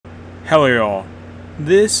Hello y'all,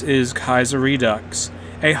 this is Kaiserredux,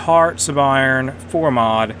 a Hearts of Iron 4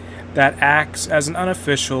 mod that acts as an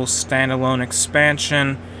unofficial standalone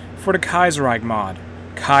expansion for the Kaiserreich mod.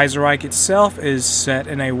 Kaiserreich itself is set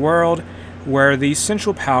in a world where the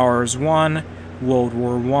Central Powers won World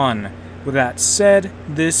War I. With that said,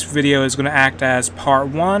 this video is going to act as part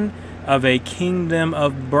 1 of a Kingdom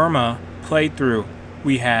of Burma playthrough.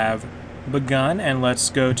 We have begun, and let's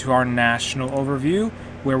go to our national overview,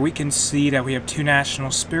 where we can see that we have two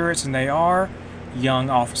national spirits, and they are Young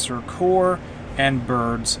Officer Corps and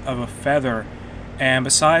Birds of a Feather. And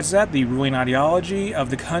besides that, the ruling ideology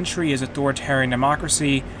of the country is authoritarian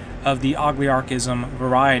democracy of the oligarchism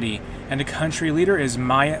variety, and the country leader is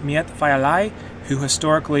Miet Fayalai, who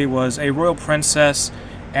historically was a royal princess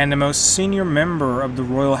and the most senior member of the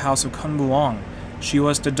royal house of Kunbulong. She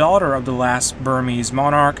was the daughter of the last Burmese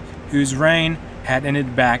monarch, whose reign had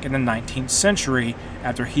ended back in the 19th century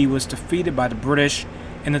after he was defeated by the British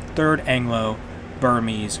in the Third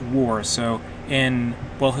Anglo-Burmese War. So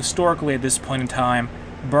historically at this point in time,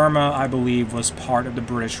 Burma, I believe, was part of the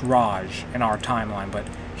British Raj in our timeline, but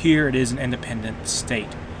here it is an independent state.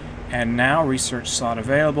 And now, research slot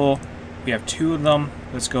available. We have two of them.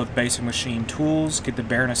 Let's go with basic machine tools, get the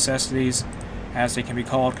bare necessities, as they can be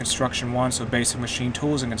called, construction 1, so basic machine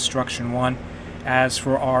tools and construction 1. As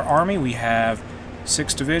for our army, we have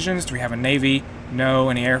 6 divisions. Do we have a navy? No.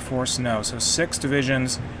 Any air force? No. So 6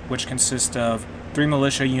 divisions, which consist of 3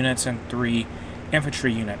 militia units and 3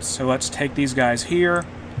 infantry units. So let's take these guys here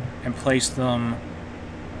and place them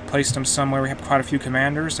somewhere. We have quite a few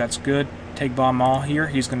commanders. That's good. Take Bob Maul here.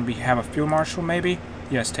 He's going to have a field marshal, maybe.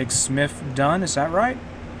 Yes, take Smith Dunn. Is that right?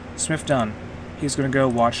 Smith Dunn. He's going to go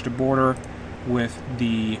watch the border with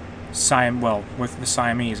the Siam. Well, with the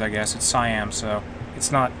Siamese, I guess. It's Siam, so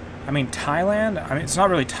it's not. I mean, Thailand? I mean, it's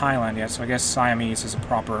not really Thailand yet, so I guess Siamese is a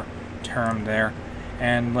proper term there.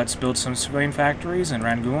 And let's build some civilian factories in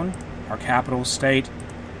Rangoon, our capital state.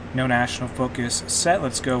 No national focus set.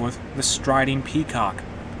 Let's go with the Striding Peacock.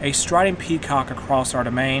 A striding peacock across our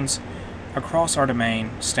domains. Across our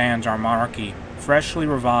domain stands our monarchy, freshly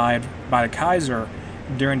revived by the Kaiser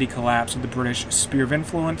during the collapse of the British sphere of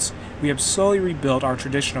influence. We have slowly rebuilt our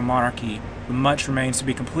traditional monarchy, but much remains to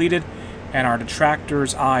be completed, and our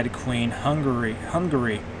detractors eyed Queen Hungary.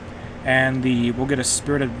 And we'll get a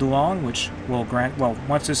Spirit of Dulong, which will grant, well,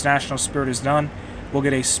 once this national spirit is done, we'll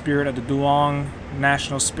get a Spirit of the Dulong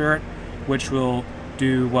national spirit, which will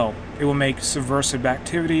do, well, it will make subversive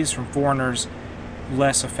activities from foreigners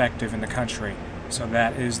less effective in the country. So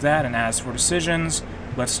that is that, and as for decisions,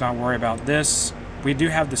 let's not worry about this. We do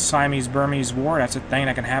have the Siamese-Burmese War. That's a thing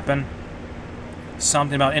that can happen.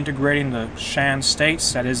 Something about integrating the Shan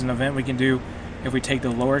states. That is an event we can do if we take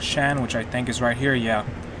the lower Shan, which I think is right here. Yeah,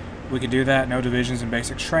 we can do that. No divisions in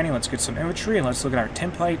basic training. Let's get some infantry, and let's look at our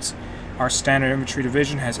templates. Our standard infantry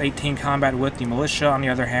division has 18 combat with. The militia, on the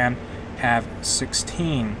other hand, have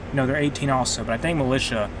 16. No, they're 18 also, but I think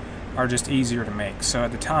militia are just easier to make. So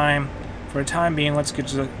at the time, for the time being, let's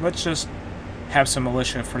just have some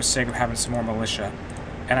militia for the sake of having some more militia.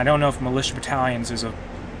 And I don't know if militia battalions is a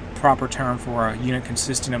proper term for a unit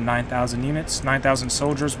consisting of 9,000 units, 9,000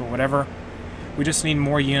 soldiers, but whatever. We just need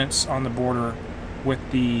more units on the border with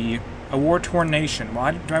a war-torn nation.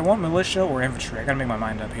 Well, do I want militia or infantry? I gotta make my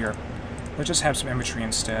mind up here. Let's just have some infantry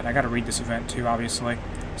instead. I gotta read this event too, obviously.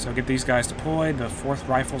 So get these guys deployed. The 4th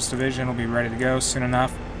Rifles Division will be ready to go soon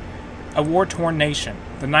enough. A war-torn nation.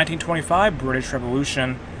 The 1925 British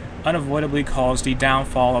Revolution unavoidably caused the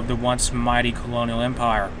downfall of the once mighty colonial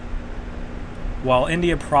empire. While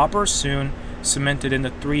India proper soon cemented into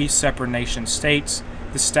 3 separate nation-states,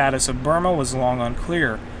 the status of Burma was long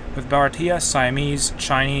unclear, with Bharatiya, Siamese,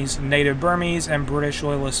 Chinese, native Burmese, and British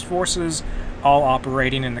loyalist forces all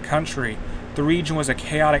operating in the country. The region was a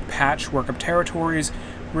chaotic patchwork of territories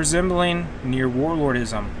resembling near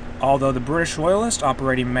warlordism. Although the British loyalists,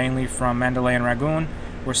 operating mainly from Mandalay and Rangoon,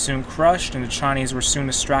 were soon crushed, and the Chinese were soon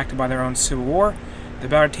distracted by their own civil war, the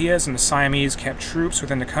Bharatiyas and the Siamese kept troops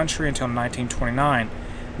within the country until 1929,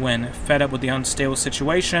 when, fed up with the unstable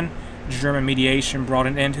situation, German mediation brought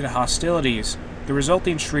an end to the hostilities. The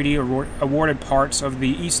resulting treaty awarded parts of the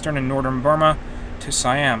eastern and northern Burma to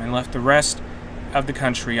Siam and left the rest of the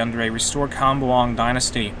country under a restored Kunbulong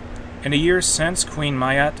dynasty. In the years since, Queen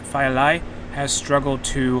Miet Fayalai has struggled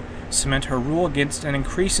to cement her rule against an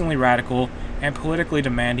increasingly radical and politically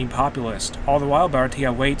demanding populist. All the while,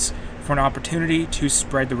 Bharatiya waits for an opportunity to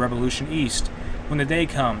spread the revolution east. When the day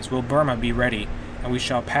comes, will Burma be ready, and we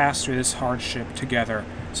shall pass through this hardship together.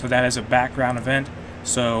 So that is a background event.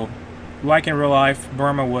 So, like in real life,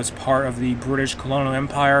 Burma was part of the British colonial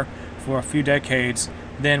empire for a few decades,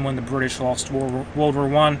 Then, when the British lost World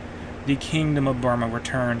War I, the Kingdom of Burma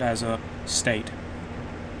returned as a state.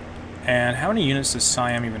 And how many units does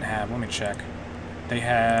Siam even have? Let me check. They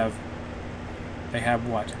have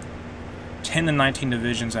what? 10 to 19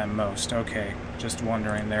 divisions at most. Okay, just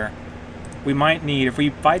wondering there. We might need, if we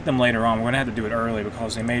fight them later on, we're going to have to do it early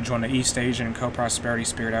because they may join the East Asian Co-Prosperity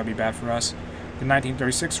Sphere. That would be bad for us. The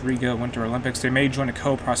 1936 Riga Winter Olympics, they may join the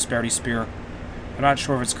Co-Prosperity Sphere. I'm not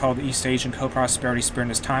sure if it's called the East Asian Co-Prosperity Sphere in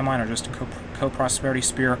this timeline or just a Co-Prosperity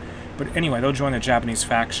Sphere. But anyway, they'll join the Japanese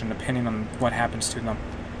faction depending on what happens to them,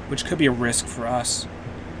 which could be a risk for us.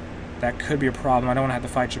 That could be a problem. I don't want to have to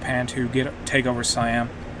fight Japan to take over Siam.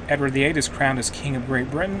 Edward VIII is crowned as King of Great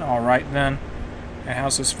Britain. Alright then. And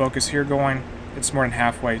how's this focus here going? It's more than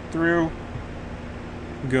halfway through.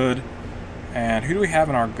 Good. And who do we have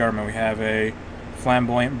in our government? We have a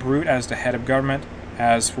flamboyant brute as the head of government.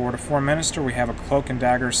 As for the foreign minister, we have a cloak and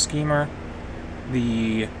dagger schemer.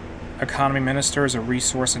 The economy minister is a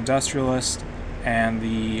resource industrialist. And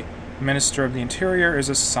the minister of the interior is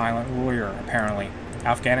a silent lawyer, apparently.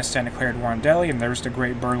 Afghanistan declared war on Delhi, and there's the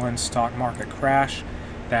great Berlin stock market crash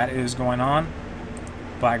that is going on.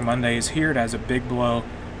 Black Monday is here. That is a big blow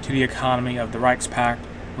to the economy of the Reichspakt,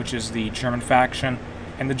 which is the German faction.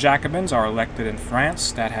 And the Jacobins are elected in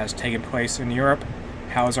France. That has taken place in Europe.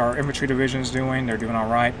 How's our infantry divisions doing? They're doing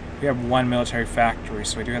alright. We have one military factory,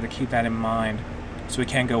 so we do have to keep that in mind. So we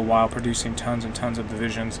can't go wild producing tons and tons of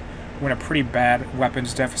divisions. We're in a pretty bad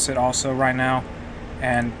weapons deficit also right now.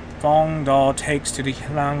 And Fong Dal takes to the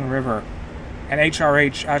Hilang River. And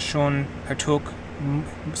HRH Achun Hatuk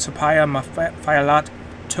Sapaya Mafayalat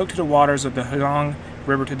took to the waters of the Hilang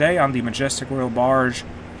River today on the majestic royal barge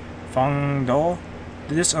Fong Dal.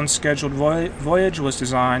 This unscheduled voyage was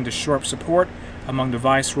designed to shore up support among the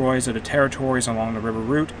viceroys of the territories along the river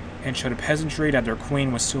route and show the peasantry that their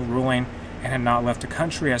queen was still ruling and had not left the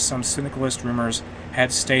country, as some syndicalist rumors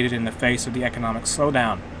had stated in the face of the economic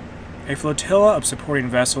slowdown. A flotilla of supporting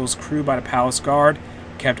vessels crewed by the palace guard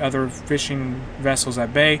kept other fishing vessels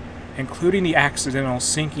at bay, including the accidental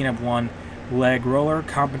sinking of one leg roller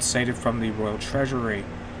compensated from the royal treasury.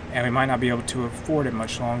 And we might not be able to afford it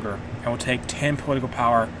much longer. And we'll take 10 political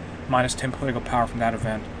power, minus 10 political power from that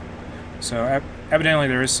event. So evidently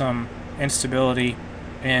there is some instability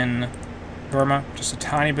in Burma, just a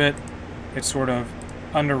tiny bit. It's sort of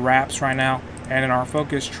under wraps right now. And in our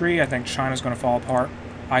focus tree, I think China's going to fall apart.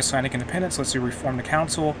 Icelandic independence, let's see, reform the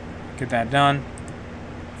council, get that done.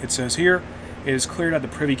 It says here, it is clear that the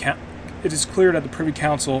Privy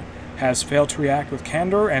Council has failed to react with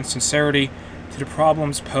candor and sincerity to the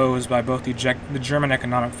problems posed by both the German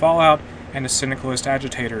economic fallout and the syndicalist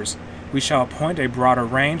agitators. We shall appoint a broader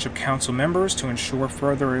range of council members to ensure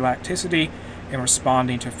further elasticity in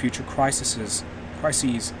responding to future crises.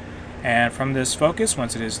 And from this focus,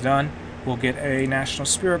 once it is done, we'll get a national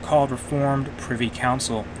spirit called Reformed Privy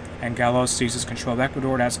Council. And Gallo seizes control of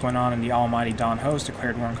Ecuador. That's going on, and the almighty Don Host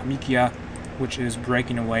declared war on Kamikia, which is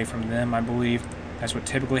breaking away from them, I believe. That's what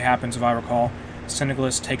typically happens, if I recall.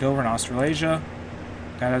 Syndicalists take over in Australasia.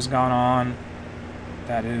 That has gone on.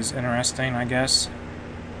 That is interesting, I guess.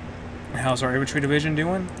 How's our infantry division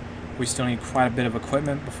doing? We still need quite a bit of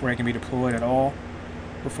equipment before it can be deployed at all.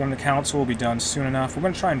 Reform the council will be done soon enough. We're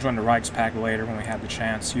going to try and join the Reichspakt later when we have the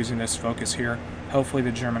chance, using this focus here. Hopefully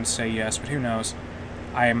the Germans say yes, but who knows.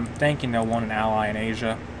 I am thinking they'll want an ally in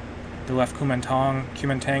Asia. They left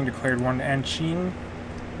Kuomintang declared war on Anqing,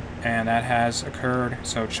 and that has occurred.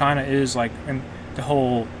 So China is like, in the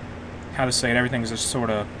whole, how to say it, everything's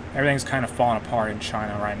kind of falling apart in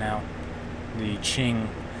China right now. The Qing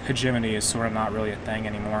hegemony is sort of not really a thing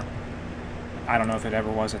anymore. I don't know if it ever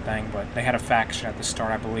was a thing, but they had a faction at the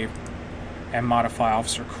start, I believe. And modify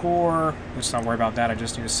officer corps. Let's not worry about that. I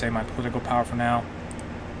just need to save my political power for now.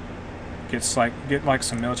 Get like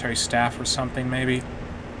some military staff or something, maybe.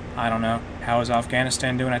 I don't know. How is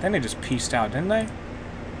Afghanistan doing? I think they just peaced out, didn't they?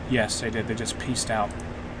 Yes, they did. They just peaced out.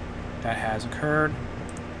 That has occurred.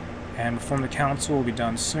 And reform the council will be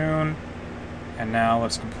done soon. And now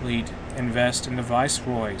let's invest in the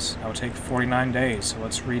viceroys. That will take 49 days. So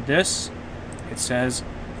let's read this. It says,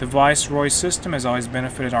 the viceroy system has always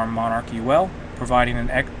benefited our monarchy well, providing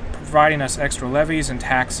us extra levies and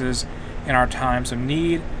taxes in our times of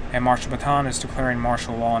need, and Marshal Baton is declaring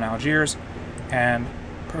martial law in Algiers, and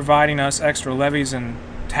providing us extra levies and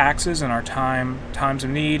taxes in our times of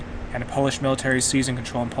need, and the Polish military is seizing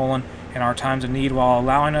control in Poland in our times of need, while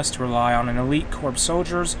allowing us to rely on an elite corps of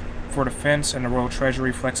soldiers for defense and the royal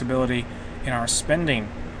treasury flexibility in our spending.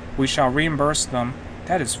 We shall reimburse them.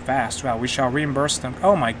 That is fast. Wow, we shall reimburse them.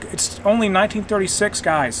 Oh my, it's only 1936,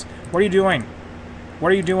 guys. What are you doing?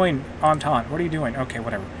 What are you doing, Entente? What are you doing? Okay,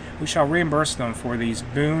 whatever. We shall reimburse them for these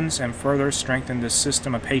boons and further strengthen this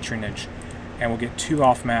system of patronage. And we'll get 2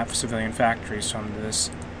 off-map civilian factories from this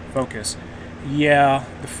focus. Yeah,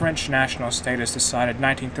 the French national state has decided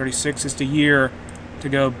 1936 is the year to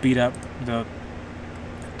go beat up the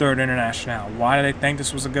Third International. Why do they think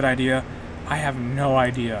this was a good idea? I have no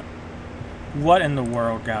idea. What in the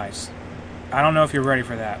world, guys? I don't know if you're ready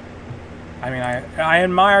for that. I mean, I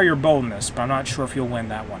admire your boldness, but I'm not sure if you'll win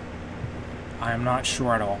that one. I am not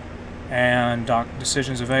sure at all. And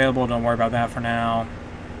decisions available, don't worry about that for now.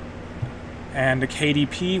 And the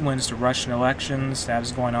KDP wins the Russian elections. That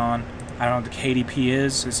is going on. I don't know what the KDP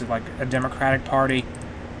is. Is it like a Democratic Party?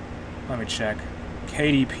 Let me check.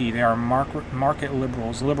 KDP, they are market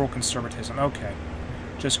liberals, liberal conservatism. Okay.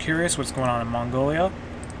 Just curious what's going on in Mongolia.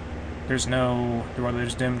 There's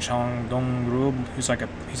Dim Chong Dongrub, who's like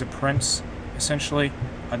he's a prince, essentially.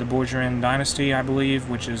 The Borgian dynasty, I believe,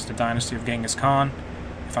 which is the dynasty of Genghis Khan,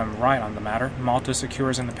 if I'm right on the matter. Malta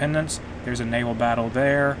secures independence. There's a naval battle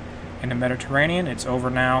there. In the Mediterranean, it's over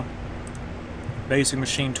now. Basic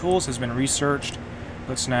machine tools has been researched.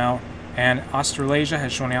 Let's now... And Australasia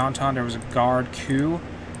has shown the Entente there was a guard coup.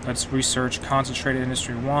 Let's research Concentrated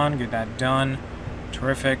Industry 1, get that done.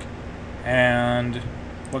 Terrific. And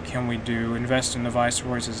what can we do? Invest in the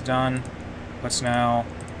Viceroys is done. Let's now...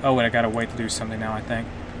 Oh, wait, I gotta wait to do something now, I think.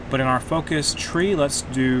 But in our focus tree, let's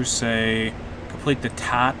do, say, complete the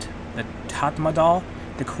Tatmadahl.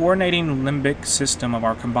 The coordinating limbic system of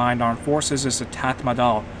our combined armed forces is the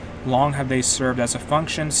Tatmadahl. Long have they served as a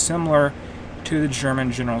function similar to the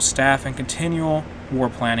German General Staff in continual war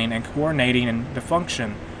planning and coordinating in the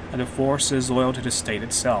function of the forces loyal to the state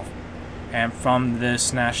itself. And from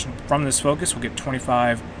this focus, we'll get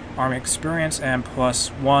 25 Army experience and plus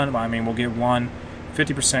 1, we'll get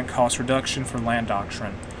 50% cost reduction for land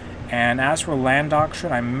doctrine. And as for land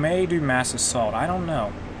doctrine, I may do mass assault. I don't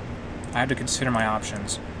know. I have to consider my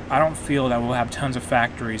options. I don't feel that we'll have tons of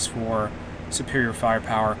factories for superior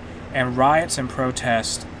firepower. And riots and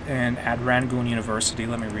protests at Rangoon University.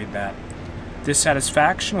 Let me read that.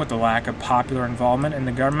 Dissatisfaction with the lack of popular involvement in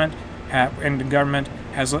the government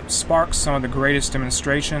has sparked some of the greatest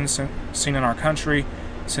demonstrations seen in our country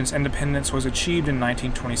since independence was achieved in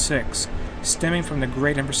 1926. Stemming from the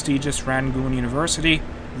great and prestigious Rangoon University,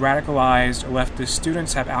 radicalized leftist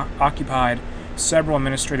students have occupied several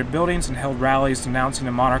administrative buildings and held rallies denouncing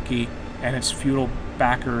the monarchy and its feudal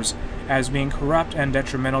backers as being corrupt and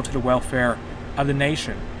detrimental to the welfare of the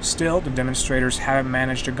nation. Still, the demonstrators haven't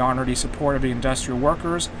managed to garner the support of the industrial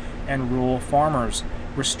workers and rural farmers,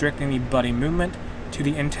 restricting the buddy movement to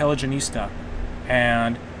the intelligentista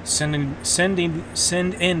and send in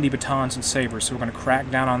the batons and sabers. So we're going to crack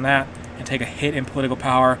down on that and take a hit in political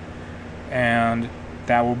power, and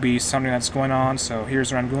that will be something that's going on. So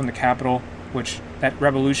here's Rangoon, the capital, which that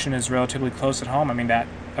revolution is relatively close at home. I mean, that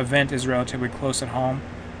event is relatively close at home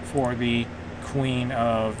for the Queen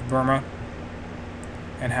of Burma.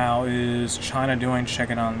 And how is China doing?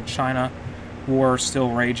 Checking on China. War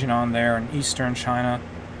still raging on there in eastern China,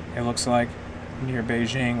 it looks like, near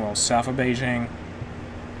Beijing, well, south of Beijing.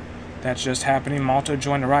 That's just happening. Malta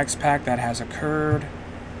joined the Reichspakt. That has occurred.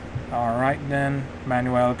 Alright then.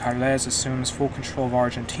 Manuel Carles assumes full control of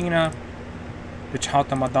Argentina. The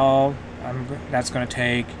Tatmadahl, that's going to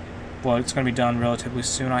take... Well, it's going to be done relatively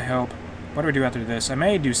soon, I hope. What do we do after this? I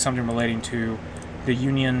may do something relating to the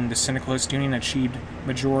Union, the Syndicalist Union achieved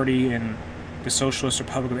majority in the Socialist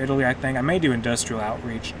Republic of Italy, I think. I may do industrial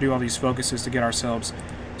outreach, do all these focuses to get ourselves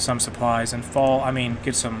some supplies, and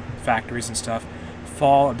get some factories and stuff.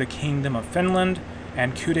 Fall of the Kingdom of Finland,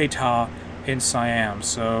 and coup d'etat in Siam.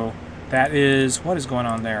 So that is, what is going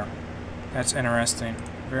on there? That's interesting.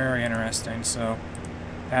 Very interesting. So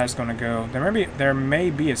that is going to go. There may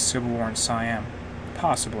be a civil war in Siam.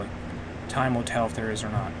 Possibly. Time will tell if there is or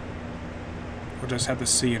not. We'll just have to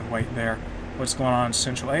see and wait there. What's going on in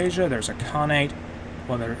Central Asia? There's a Khanate.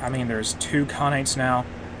 Well, there's 2 Khanates now.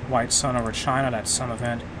 White Sun over China, that's some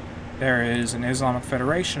event. There is an Islamic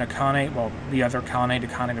Federation, a Khanate. Well, the other Khanate, the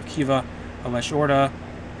Khanate of Khiva, Alesh Orda.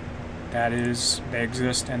 That is, they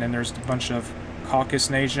exist. And then there's a bunch of Caucasus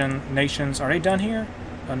nations. Are they done here?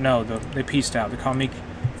 No, they pieced out. The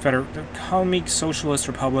Kalmyk Socialist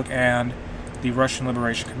Republic and the Russian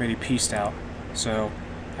Liberation Committee pieced out. So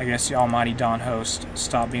I guess the almighty Don Host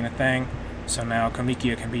stopped being a thing, so now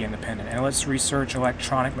Kalmykia can be independent. And let's research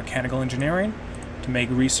electronic mechanical engineering to make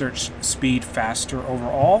research speed faster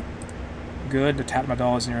overall. Good, the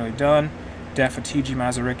Tatmadahl is nearly done. Defatiji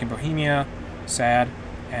Masaryk in Bohemia, sad.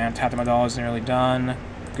 And Tatmadahl is nearly done,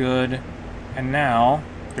 good. And now,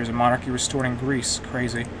 there's a monarchy restored in Greece,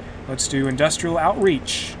 crazy. Let's do industrial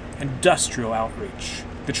outreach. Industrial outreach.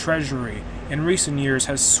 The Treasury in recent years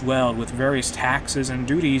has swelled with various taxes and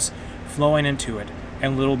duties flowing into it,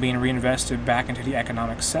 and little being reinvested back into the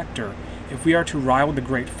economic sector. If we are to rival the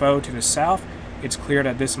great foe to the south, it's clear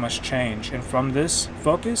that this must change, and from this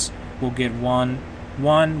focus, we'll get one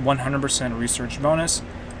 100% research bonus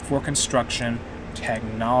for construction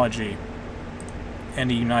technology. And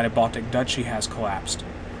the United Baltic Duchy has collapsed.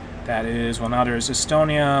 That is, well, now there's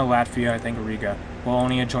Estonia, Latvia, I think Riga.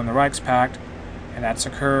 Wallonia joined the Reichspakt, and that's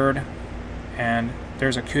occurred. And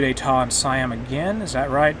there's a coup d'etat in Siam again, is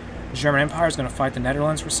that right? The German Empire is going to fight the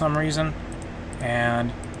Netherlands for some reason.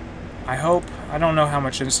 And I don't know how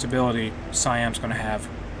much instability Siam's going to have.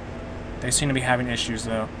 They seem to be having issues,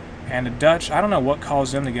 though. And the Dutch, I don't know what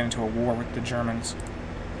caused them to get into a war with the Germans.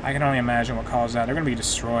 I can only imagine what caused that. They're going to be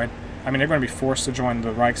destroyed. I mean, they're going to be forced to join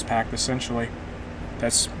the Reichspakt, essentially.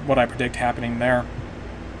 That's what I predict happening there.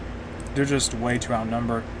 They're just way too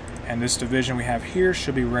outnumbered. And this division we have here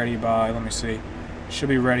should be ready by, let me see, should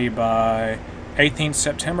be ready by 18th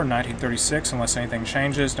September 1936, unless anything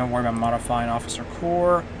changes. Don't worry about modifying Officer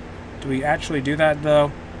Corps. Do we actually do that,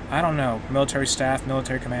 though? I don't know. Military staff,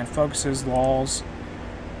 military command focuses, laws,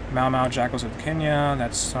 Mau Mau Jackals of Kenya,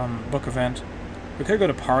 that's some book event. We could go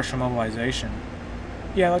to partial mobilization.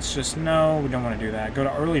 Yeah, let's just, no, we don't want to do that. Go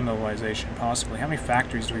to early mobilization, possibly. How many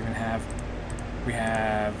factories do we even have? We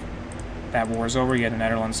have, that war is over, yet the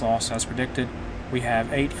Netherlands lost as predicted. We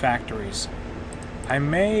have 8 factories. I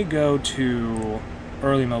may go to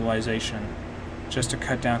early mobilization, just to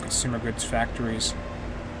cut down consumer goods factories.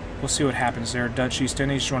 We'll see what happens there. Dutch East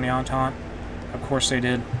Indies joined the Entente. Of course they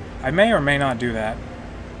did. I may or may not do that.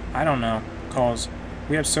 I don't know, because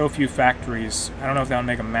we have so few factories. I don't know if that would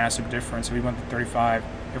make a massive difference if we went to 35.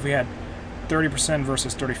 If we had 30%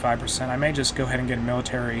 versus 35%, I may just go ahead and get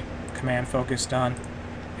military command focus done.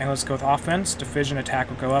 And let's go with offense. Division attack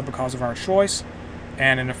will go up because of our choice.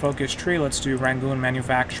 And in the focus tree, let's do Rangoon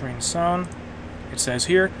manufacturing zone. It says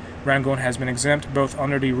here, Rangoon has been exempt both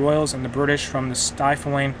under the Royals and the British from the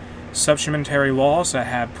stifling supplementary laws that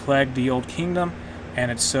have plagued the Old Kingdom,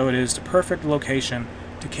 and so it is the perfect location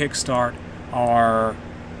to kickstart our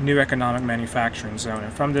new economic manufacturing zone.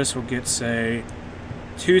 And from this we'll get, say,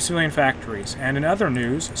 2 civilian factories. And in other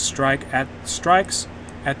news, strikes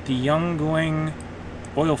at the Yonggling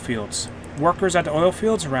oil fields. Workers at the oil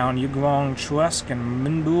fields around Yugong Chuesk and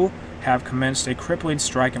Minbu have commenced a crippling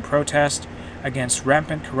strike in protest against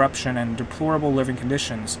rampant corruption and deplorable living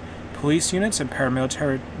conditions. Police units and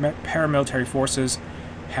paramilitary forces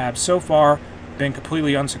have so far been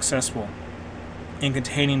completely unsuccessful in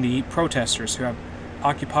containing the protesters who have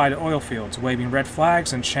occupied the oil fields, waving red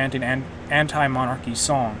flags and chanting anti-monarchy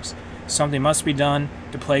songs. Something must be done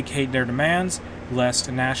to placate their demands,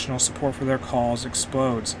 lest national support for their cause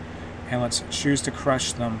explodes. And let's choose to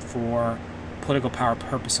crush them for political power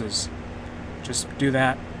purposes. Just do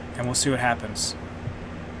that, and we'll see what happens.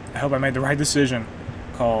 I hope I made the right decision,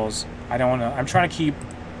 because I don't want to. I'm trying to keep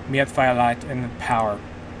Miet Phyalit in power.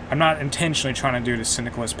 I'm not intentionally trying to do the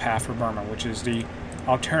syndicalist path for Burma, which is the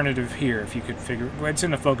alternative here, if you could figure. Well, it's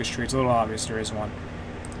in the focus tree, it's a little obvious there is one.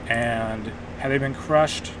 And have they been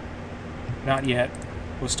crushed? Not yet.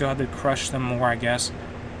 We'll still have to crush them more, I guess.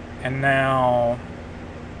 And now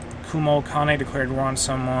Kumo Kane declared war on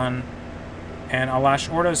someone. And Alash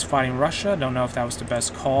Orda is fighting Russia. Don't know if that was the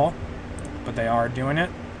best call, but they are doing it.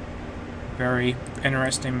 Very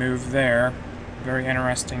interesting move there. Very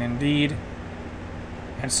interesting indeed.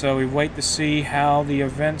 And so we wait to see how the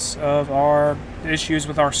events of our issues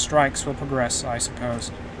with our strikes will progress, I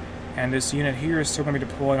suppose. And this unit here is still going to be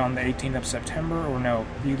deployed on the 18th of September, or no,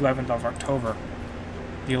 the 11th of October.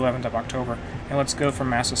 The 11th of October. And let's go for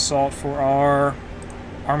mass assault for our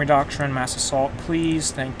Army Doctrine. Mass assault,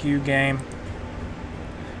 please. Thank you, game.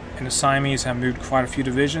 And the Siamese have moved quite a few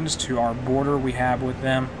divisions to our border we have with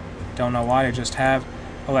them. Don't know why, they just have.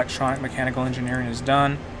 Electronic mechanical engineering is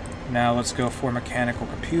done. Now let's go for mechanical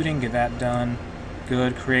computing, get that done.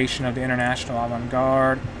 Good. Creation of the International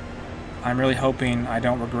Avant-Garde. I'm really hoping I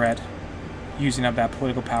don't regret using up that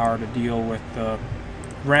political power to deal with the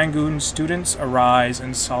Rangoon students arise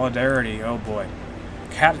in solidarity. Oh boy.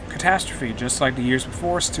 Catastrophe. Just like the years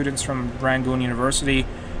before, students from Rangoon University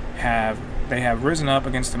have risen up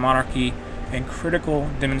against the monarchy in critical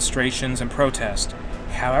demonstrations and protest.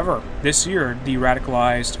 However, this year,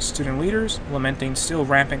 de-radicalized student leaders, lamenting still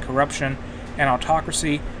rampant corruption and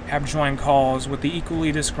autocracy, have joined calls with the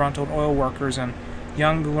equally disgruntled oil workers and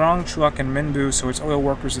Yonggling Chuesk and Minbu, so it's oil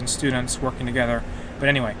workers and students working together. But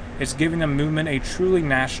anyway, it's giving the movement a truly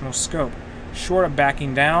national scope. Short of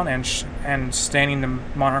backing down and standing the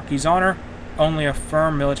monarchy's honor, Only a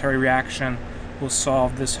firm military reaction will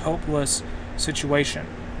solve this hopeless situation.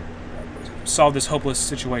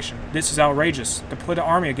 This is outrageous. Deploy the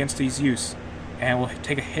army against these youths, and we'll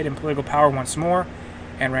take a hit in political power once more,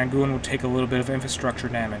 and Rangoon will take a little bit of infrastructure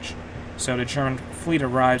damage. So the German fleet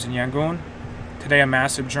arrives in Yangon. Today a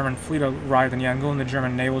massive German fleet arrived in Yangon. The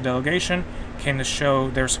German naval delegation came to show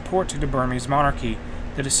their support to the Burmese monarchy.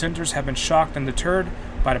 The dissenters have been shocked and deterred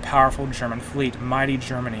by the powerful German fleet. Mighty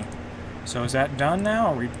Germany. So is that done now?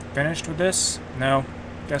 Are we finished with this? No,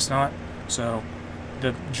 guess not. So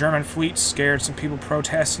the German fleet scared some people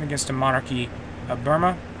protesting against the monarchy of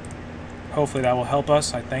Burma. Hopefully that will help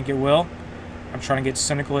us. I think it will. I'm trying to get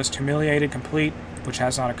Syndicalist humiliated complete, which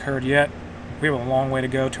has not occurred yet. We have a long way to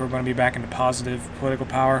go till we're going to be back into positive political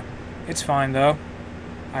power. It's fine though.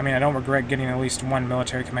 I mean, I don't regret getting at least one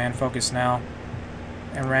military command focus now.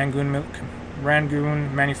 And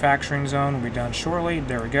Rangoon manufacturing zone will be done shortly.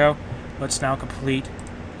 There we go. Let's now complete.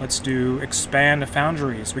 Let's do expand the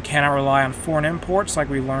foundries. We cannot rely on foreign imports like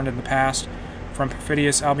we learned in the past from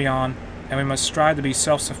perfidious Albion, and we must strive to be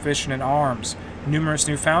self-sufficient in arms. Numerous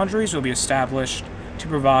new foundries will be established to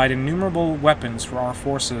provide innumerable weapons for our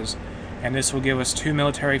forces, and this will give us 2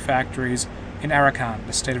 military factories in Arakan,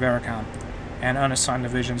 the state of Arakan. And unassigned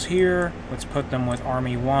divisions here, let's put them with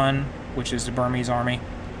Army 1, which is the Burmese army,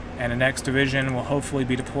 and the next division will hopefully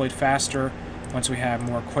be deployed faster once we have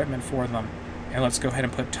more equipment for them. And let's go ahead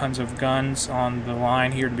and put tons of guns on the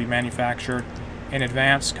line here to be manufactured in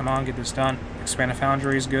advance. Come on, get this done. Expand the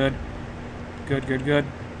foundries, good. Good.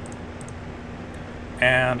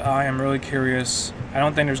 And I am really curious. I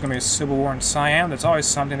don't think there's going to be a civil war in Siam. That's always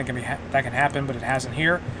something that can happen, but it hasn't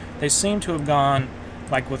here. They seem to have gone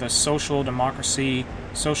like with a social democracy,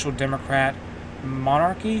 social democrat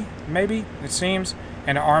monarchy, maybe, it seems.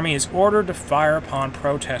 And the army is ordered to fire upon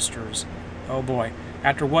protesters. Oh boy.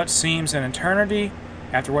 After what seems an eternity,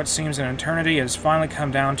 it has finally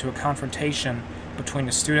come down to a confrontation between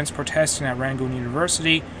the students protesting at Rangoon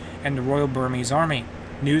University and the Royal Burmese Army.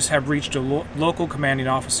 News have reached a local commanding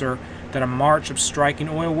officer that a march of striking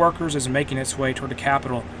oil workers is making its way toward the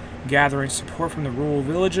capital, gathering support from the rural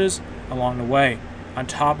villages along the way. On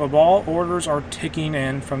top of all, orders are ticking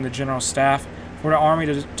in from the general staff for the army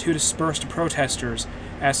to disperse the protesters.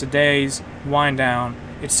 As the days wind down,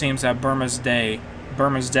 it seems that Burma's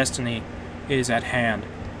destiny is at hand.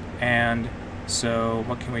 And so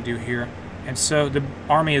what can we do here? And so the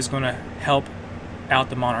army is going to help out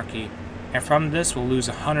the monarchy. And from this we'll lose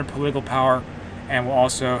 100 political power, and we'll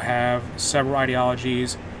also have several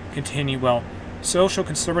ideologies continue. Well, social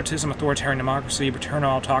conservatism, authoritarian democracy,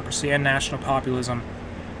 paternal autocracy, and national populism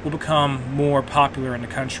will become more popular in the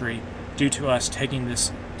country due to us taking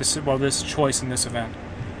this choice in this event.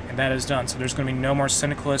 And that is done. So there's going to be no more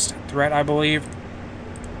syndicalist threat, I believe.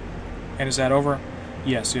 And is that over?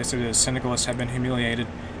 Yes, it is. Syndicalists have been humiliated.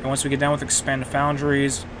 And once we get done with expand the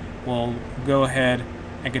foundries, we'll go ahead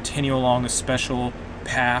and continue along the special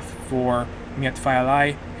path for Miet Phai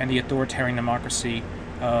Lai and the authoritarian democracy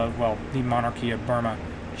of, well, the monarchy of Burma.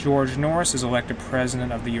 George Norris is elected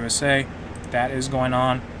president of the USA. That is going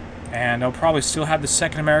on. And they'll probably still have the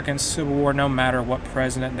Second American Civil War no matter what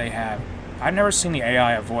president they have. I've never seen the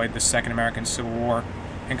AI avoid the Second American Civil War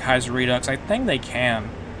in Kaiserredux. I think they can,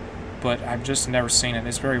 but I've just never seen it.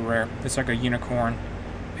 It's very rare. It's like a unicorn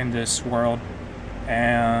in this world.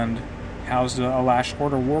 And how's the Alash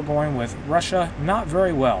Order War going with Russia? Not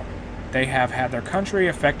very well. They have had their country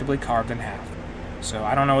effectively carved in half. So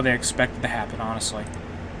I don't know what they expected to happen, honestly.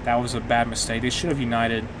 That was a bad mistake. They should have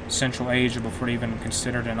united Central Asia before they even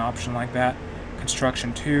considered an option like that.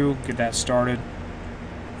 Construction 2, get that started.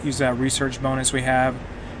 Use that research bonus we have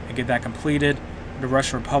and get that completed. The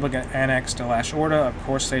Russian Republic annexed Alash Order. Of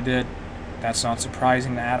course they did. That's not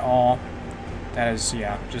surprising at all. That is,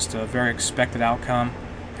 yeah, just a very expected outcome.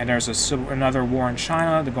 And there's another war in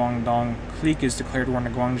China. The Guangdong clique is declared war in the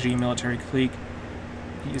Guangxi military clique.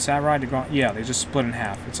 Is that right? Yeah, they just split in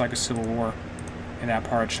half. It's like a civil war in that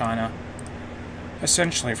part of China.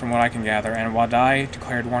 Essentially, from what I can gather. And Wadai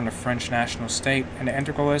declared war on the French national state. And the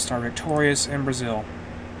Integralists are victorious in Brazil.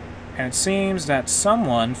 And it seems that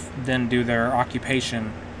someone didn't do their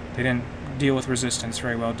occupation. They didn't deal with resistance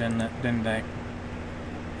very well, didn't they?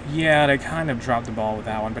 Yeah, they kind of dropped the ball with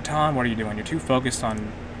that one. Baton, what are you doing? You're too focused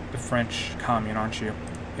on the French commune, aren't you?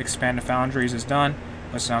 Expand the foundries is done.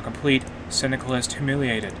 Let's now complete Syndicalist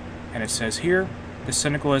humiliated. And it says here, the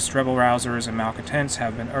Syndicalist rebel rousers and malcontents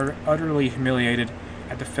have been utterly humiliated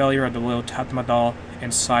at the failure of the little Tatmadaw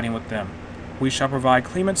in siding with them. We shall provide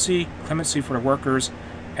clemency for the workers,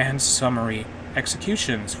 and summary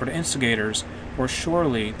executions for the instigators, or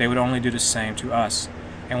surely they would only do the same to us.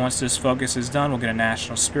 And once this focus is done, we'll get a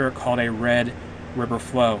national spirit called a Red River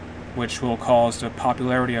Flow, which will cause the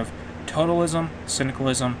popularity of totalism,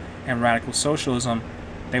 syndicalism, and radical socialism.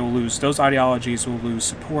 They will lose, those ideologies will lose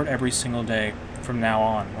support every single day from now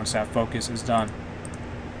on, once that focus is done.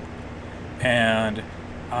 And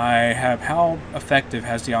how effective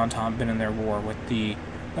has the Entente been in their war with the,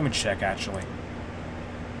 let me check actually.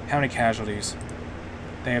 How many casualties?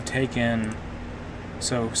 They have taken,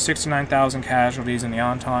 so 69,000 casualties in the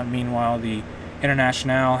Entente. Meanwhile, the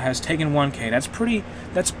Internationale has taken 1K.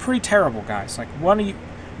 That's pretty terrible, guys. Like, why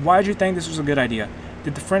did you think this was a good idea?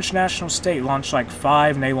 Did the French national state launch like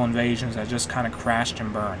 5 naval invasions that just kind of crashed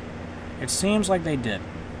and burned? It seems like they did.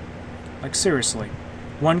 Like, seriously.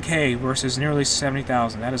 1K versus nearly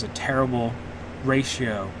 70,000. That is a terrible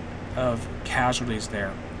ratio of casualties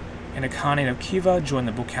there. And the Khanate of Khiva joined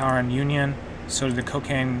the Bukharan Union, so did the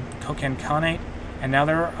Kokand Khanate,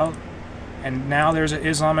 and now there's an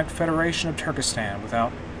Islamic Federation of Turkestan.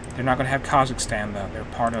 They're not going to have Kazakhstan though. They're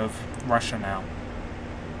part of Russia now.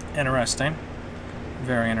 Interesting.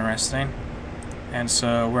 Very interesting. And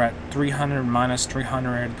so we're at 300 minus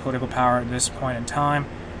 300 political power at this point in time.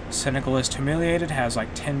 Syndicalist Humiliated has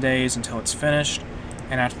like 10 days until it's finished,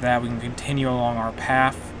 and after that we can continue along our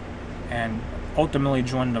path and ultimately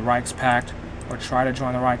join the Reichspakt, or try to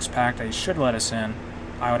join the Reichspakt. They should let us in,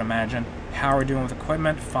 I would imagine. How are we doing with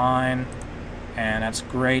equipment? Fine. And that's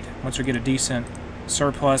great. Once we get a decent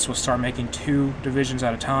surplus, we'll start making 2 divisions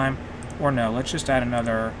at a time. Or no, let's just add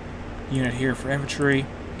another unit here for infantry.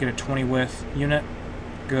 Get a 20 width unit.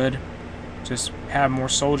 Good. Just have more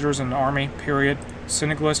soldiers in the army, period.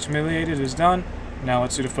 Syndicalist Humiliated is done. Now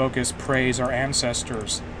let's do the focus, praise our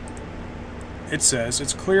ancestors. It says,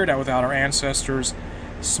 it's clear that without our ancestors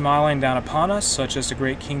smiling down upon us, such as the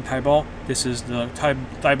great King Taibal, this is the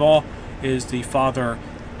Taibal is the father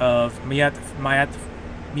of Miat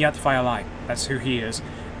Fayalai. That's who he is.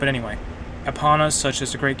 But anyway, upon us, such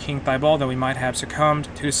as the great King Taibal, that we might have succumbed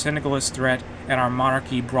to the syndicalist threat and our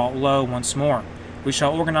monarchy brought low once more. We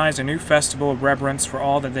shall organize a new festival of reverence for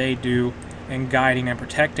all that they do in guiding and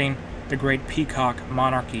protecting the great Peacock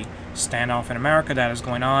Monarchy standoff in America that is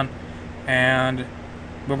going on. And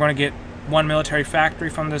we're going to get 1 military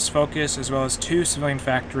factory from this focus, as well as 2 civilian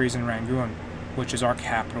factories in Rangoon, which is our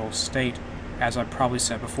capital state, as I probably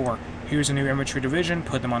said before. Here's a new infantry division,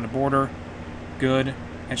 put them on the border. Good.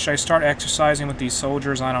 And should I start exercising with these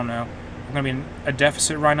soldiers? I don't know. We're going to be in a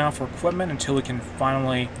deficit right now for equipment until we can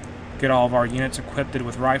finally get all of our units equipped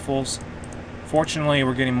with rifles. Fortunately,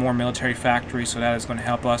 we're getting more military factories, so that is going to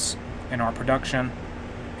help us in our production.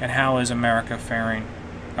 And how is America faring?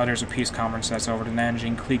 Oh, there's a peace conference that's over to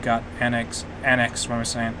Nanjing. Clique got annexed, what am I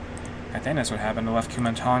saying? I think that's what happened. The left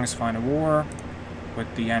Kuomintang is fighting a war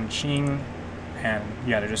with the Yanqing, and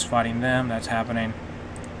yeah, they're just fighting them. That's happening.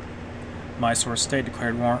 Mysore State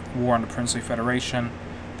declared war on the Princely Federation.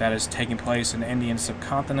 That is taking place in the Indian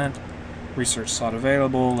subcontinent. Research slot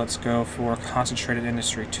available. Let's go for Concentrated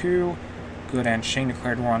Industry 2. Good. Anqing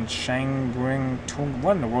declared war on Shangguing Tung.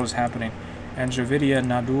 What in the world is happening? And Javidia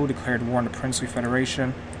Nadu declared war on the Princely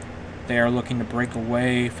Federation. They are looking to break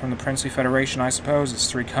away from the Princely Federation, I suppose.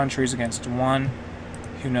 It's 3 countries against 1.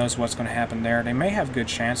 Who knows what's going to happen there. They may have good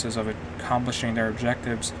chances of accomplishing their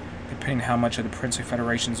objectives, depending on how much of the Princely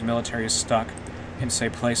Federation's military is stuck in, say,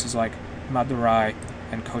 places like Madurai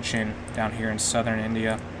and Cochin down here in southern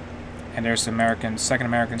India. And there's the Second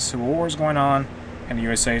American Civil War is going on, and the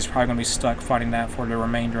USA is probably going to be stuck fighting that for the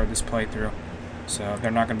remainder of this playthrough. So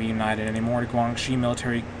they're not going to be united anymore. The Guangxi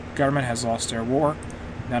military government has lost their war.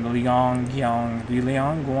 Now the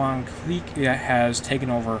Liangguang clique has taken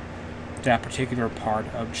over that particular part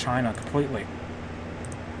of China completely.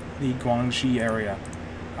 The Guangxi area,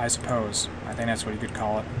 I suppose. I think that's what you could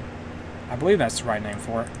call it. I believe that's the right name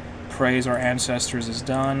for it. Praise our ancestors is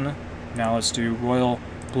done. Now let's do Royal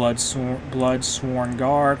Blood Sworn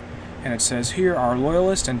Guard. And it says here, our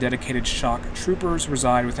loyalist and dedicated shock troopers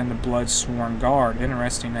reside within the Blood Sworn Guard.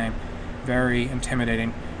 Interesting name. Very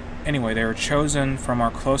intimidating. Anyway, they were chosen from our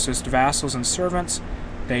closest vassals and servants.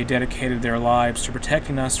 They dedicated their lives to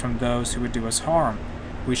protecting us from those who would do us harm.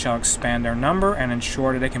 We shall expand their number and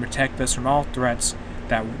ensure that they can protect us from all threats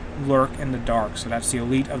that lurk in the dark. So that's the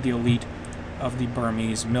elite of the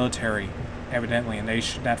Burmese military, evidently. And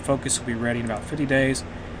that focus will be ready in about 50 days.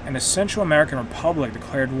 And the Central American Republic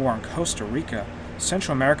declared war on Costa Rica.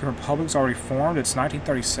 Central American Republic's already formed. It's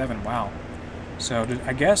 1937. Wow. So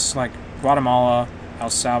I guess like Guatemala, El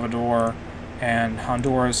Salvador, and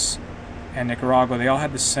Honduras and Nicaragua, they all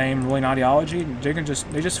had the same ruling ideology. They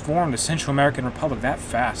just formed the Central American Republic that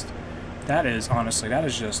fast. That is honestly,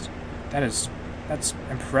 that's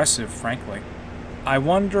impressive, frankly. I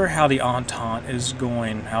wonder how the Entente is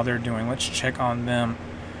going, how they're doing. Let's check on them.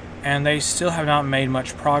 And they still have not made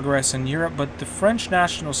much progress in Europe, but the French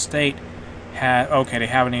national state okay, they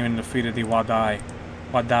haven't even defeated the Wada.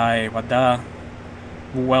 Well,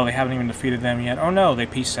 they haven't even defeated them yet. Oh no, they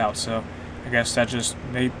peaced out, so I guess that just,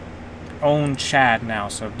 they own Chad now,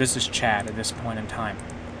 so this is Chad at this point in time.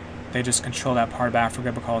 They just control that part of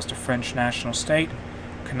Africa because the French national state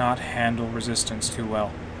cannot handle resistance too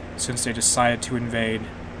well, since they decided to invade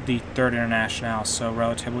the Third Internationale so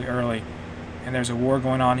relatively early. And there's a war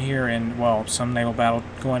going on here, and well, some naval battle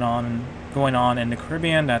going on in the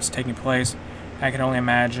Caribbean that's taking place. I can only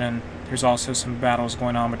imagine there's also some battles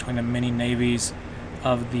going on between the many navies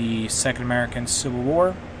of the Second American Civil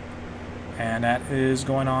War, and that is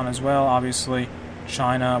going on as well. Obviously,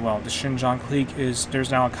 China, well, the Xinjiang clique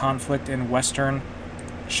there's now a conflict in western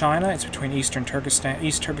China. It's between East Turkestan,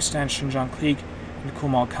 Xinjiang clique, and the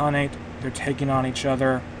Kumal Khanate. They're taking on each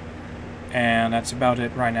other. And that's about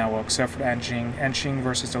it right now, well, except for Anqing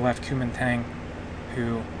versus the left Kuomintang,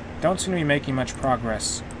 who don't seem to be making much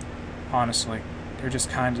progress, honestly. They're just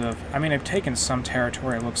kind of, I mean, they've taken some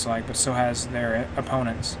territory, it looks like, but so has their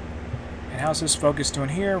opponents. And how's this focus doing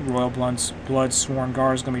here? Royal Blood Sworn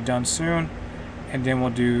Guard is going to be done soon, and then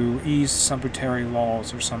we'll do ease sumptuary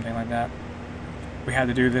laws or something like that. We had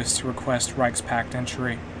to do this to request Reichspakt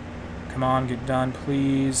entry. Come on, get done,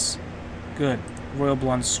 please. Good. Royal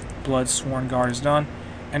Blood Sworn Guard is done,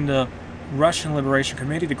 and the Russian Liberation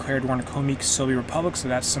Committee declared war on the Comic Soviet Republic, so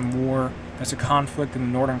that's some war, that's a conflict in the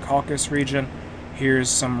Northern Caucasus region. Here's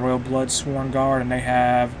some Royal Blood Sworn Guard, and they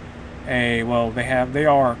have a, well, they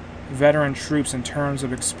are veteran troops in terms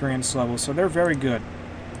of experience level, so they're very good.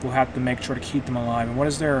 We'll have to make sure to keep them alive. And what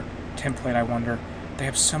is their template, I wonder? They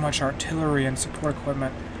have so much artillery and support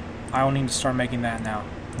equipment. I'll need to start making that now,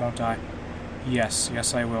 won't I? Yes,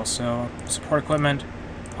 I will. So, support equipment,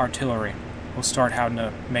 artillery. We'll start having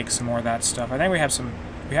to make some more of that stuff. I think we have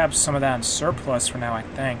some of that in surplus for now, I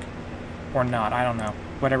think. Or not, I don't know.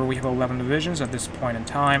 Whatever, we have 11 divisions at this point in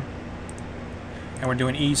time. And we're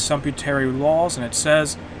doing sumptuary laws, and it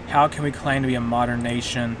says, how can we claim to be a modern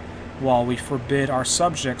nation while we forbid our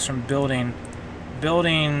subjects from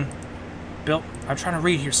I'm trying to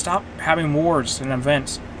read here. Stop having wars and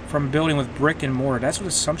events. From building with brick and mortar. That's what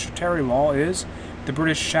the sumptuary law is. The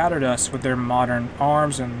British shattered us with their modern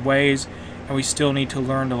arms and ways, and we still need to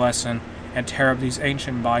learn the lesson and tear up these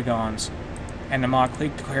ancient bygones. And the Ma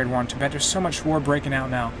clique declared war on Tibet. There's so much war breaking out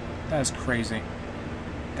now. That is crazy.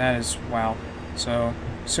 That is, wow. So,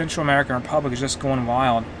 Central American Republic is just going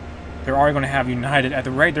wild. They're already going to have united, at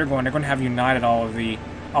the rate they're going to have united all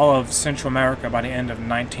of Central America by the end of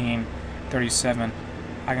 1937.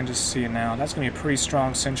 I can just see it now. That's going to be a pretty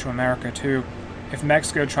strong Central America, too. If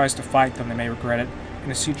Mexico tries to fight them, they may regret it.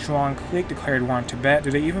 And the Sichuan clique declared war on Tibet.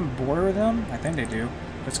 Do they even border them? I think they do.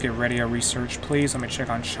 Let's get radio research, please. Let me check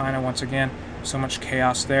on China once again. So much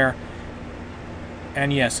chaos there.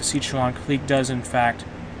 And yes, the Sichuan clique does, in fact,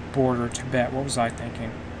 border Tibet. What was I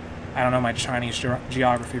thinking? I don't know my Chinese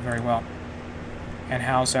geography very well. And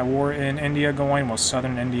how's that war in India going? Well,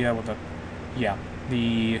 southern India with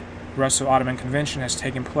the Russo-Ottoman Convention has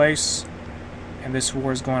taken place, and this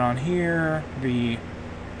war is going on here. The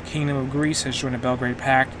Kingdom of Greece has joined the Belgrade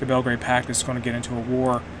Pact. The Belgrade Pact is going to get into a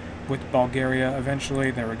war with Bulgaria eventually.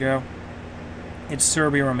 There we go. It's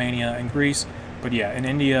Serbia, Romania, and Greece. But yeah, in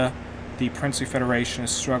India, the Princely Federation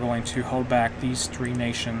is struggling to hold back these three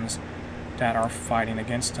nations that are fighting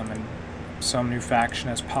against them. And some new faction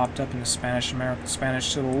has popped up in the Spanish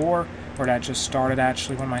Civil War, or that just started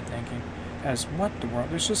actually. What am I thinking? As what the world?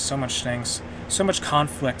 There's just so much things, so much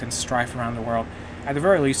conflict and strife around the world. At the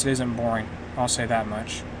very least, it isn't boring. I'll say that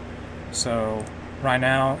much. So, right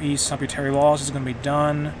now, sumptuary laws is going to be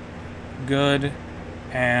done. Good.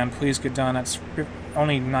 And please get done. That's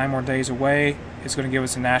only 9 more days away. It's going to give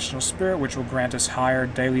us a national spirit, which will grant us higher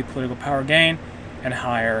daily political power gain and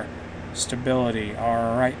higher stability.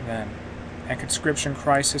 Alright then. And conscription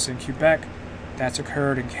crisis in Quebec. That's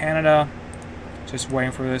occurred in Canada. Just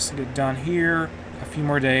waiting for this to get done here. A few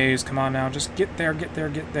more days. Come on now. Just get there, get there,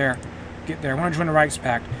 get there. Get there. I want to join the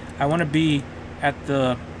Reichspakt. I want to be at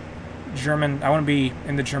the German... I want to be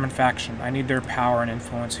in the German faction. I need their power and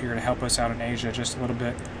influence here to help us out in Asia just a little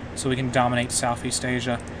bit so we can dominate Southeast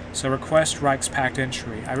Asia. So request Reichspakt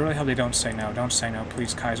entry. I really hope they don't say no. Don't say no,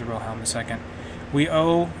 please, Kaiser Wilhelm II. We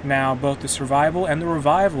owe now both the survival and the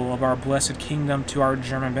revival of our blessed kingdom to our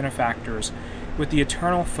German benefactors, with the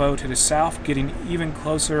eternal foe to the south getting even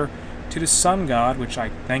closer to the sun god, which I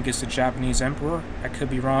think is the Japanese emperor. I could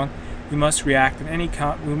be wrong. We must react in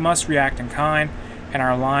kind and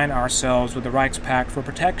align ourselves with the Reichspakt for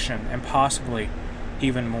protection and possibly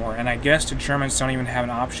even more. And I guess the Germans don't even have an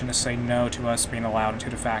option to say no to us being allowed into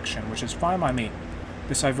the faction, which is fine by me.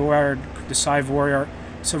 The Savoyard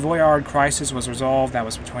crisis was resolved. That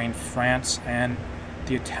was between France and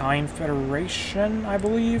the Italian Federation, I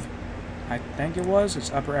believe. I think it was.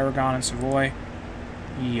 It's Upper Aragon and Savoy.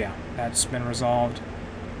 Yeah, that's been resolved.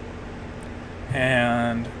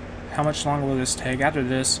 And how much longer will this take? After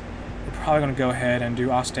this, we're probably going to go ahead and do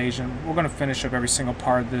Ostasian. We're going to finish up every single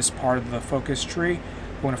part of this part of the focus tree.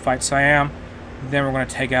 We're going to fight Siam. Then we're going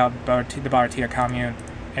to take out the Bharatiya Commune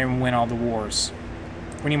and win all the wars.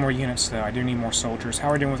 We need more units, though. I do need more soldiers. How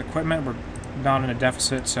are we doing with equipment? We're not in a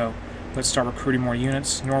deficit, so let's start recruiting more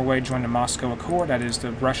units. Norway joined the Moscow Accord. That is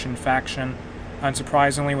the Russian faction,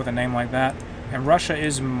 unsurprisingly, with a name like that. And Russia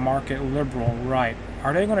is market liberal, right.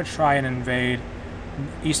 Are they going to try and invade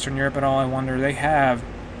Eastern Europe at all, I wonder? They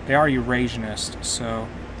are Eurasianist, so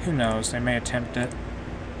who knows? They may attempt it.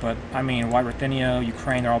 But, I mean, White Ruthenia,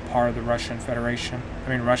 Ukraine, they're all part of the Russian Federation.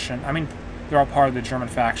 They're all part of the German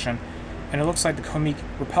faction. And it looks like the Comic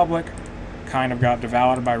Republic kind of got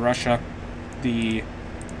devoured by Russia. The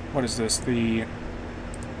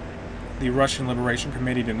Russian Liberation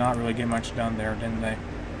Committee did not really get much done there, didn't they?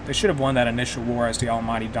 They should have won that initial war as the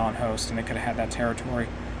Almighty Don host, and they could have had that territory,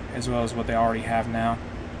 as well as what they already have now.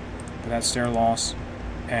 But that's their loss.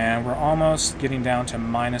 And we're almost getting down to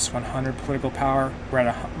minus 100 political power. We're at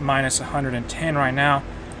a minus 110 right now.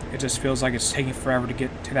 It just feels like it's taking forever to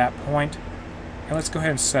get to that point. And let's go ahead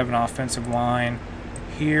and set an offensive line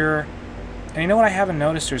here. And you know what I haven't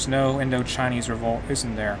noticed? There's no Indo-Chinese revolt,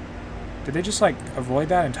 isn't there? Did they just, like, avoid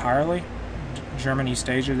that entirely? German East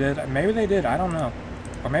Asia did? Maybe they did, I don't know.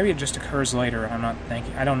 Or maybe it just occurs later and I'm not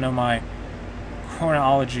thinking. I don't know my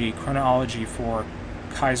chronology for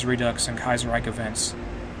Kaiserredux and Kaiserreich events.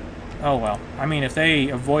 Oh well. I mean, if they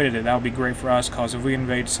avoided it, that would be great for us, because if we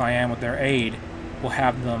invade Siam with their aid, we'll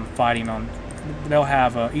have them fighting on... They'll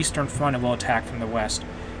have an Eastern Front and will attack from the west.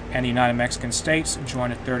 And the United Mexican States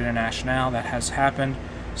join the 3rd International. That has happened.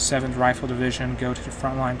 7th Rifle Division, go to the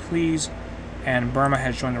front line, please. And Burma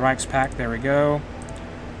has joined the Reichspakt. There we go.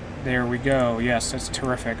 There we go. Yes, that's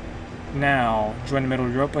terrific. Now, join the Middle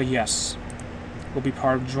Europa. Yes. We'll be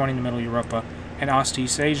part of joining the Middle Europa. And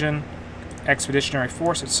Ostasian Expeditionary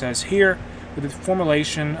Force, it says here, with the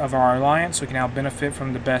formulation of our alliance, we can now benefit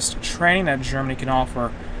from the best training that Germany can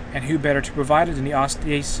offer. And who better to provide it than the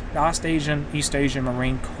East Asian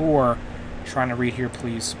Marine Corps? Trying to read here,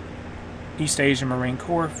 please. East Asian Marine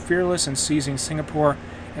Corps, fearless in seizing Singapore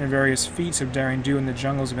and various feats of daring do in the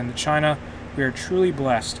jungles of Indochina. We are truly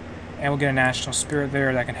blessed, and we'll get a national spirit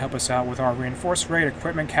there that can help us out with our reinforced rate,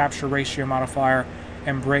 equipment capture ratio modifier,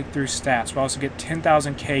 and breakthrough stats. We'll also get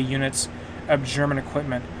 10,000 K units of German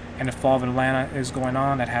equipment, and the fall of Atlanta is going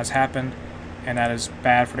on. That has happened, and that is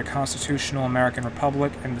bad for the constitutional American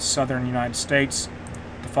Republic and the southern United States.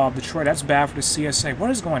 The fall of Detroit, that's bad for the CSA. What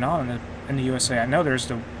is going on in the USA? I know there's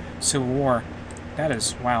the Civil War. That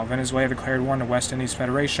is, wow, Venezuela declared war on the West Indies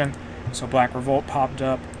Federation, so Black Revolt popped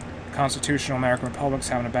up. Constitutional American Republic's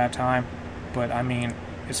having a bad time, but I mean,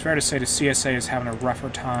 it's fair to say the CSA is having a rougher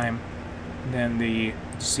time than the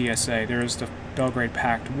CSA. There is the Belgrade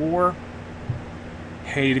Pact War.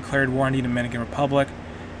 Haiti declared war on the Dominican Republic,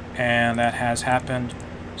 and that has happened.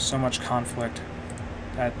 So much conflict.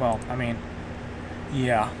 That, well, I mean,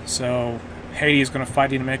 yeah, so Haiti is going to fight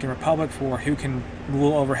the Dominican Republic for who can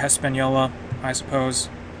rule over Hispaniola, I suppose.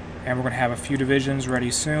 And we're going to have a few divisions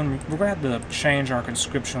ready soon. We're going to have to change our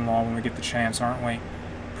conscription law when we get the chance, aren't we?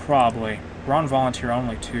 Probably. We're on volunteer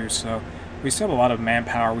only, too, so we still have a lot of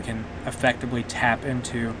manpower we can effectively tap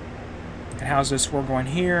into. And how's this war going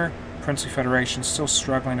here? Princely Federation still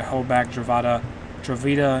struggling to hold back Dravida,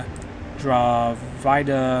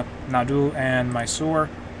 Nadu, and Mysore,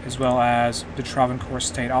 as well as the Travancore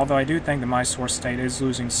state. Although I do think the Mysore state is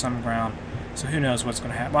losing some ground. So who knows what's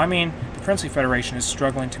going to happen. Well, I mean, the Princely Federation is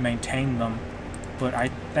struggling to maintain them, but I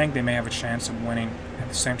think they may have a chance of winning at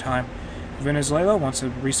the same time. Venezuela wants to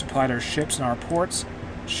resupply their ships in our ports.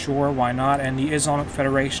 Sure, why not? And the Islamic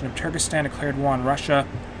Federation of Turkestan declared war on Russia.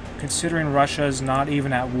 Considering Russia is not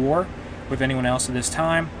even at war with anyone else at this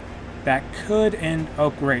time, that could end... Oh,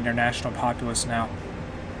 great, they're national populace now.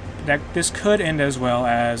 This could end as well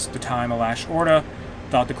as the time Alash Orda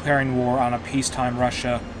thought declaring war on a peacetime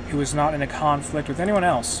Russia who was not in a conflict with anyone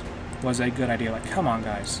else was a good idea. Like, come on,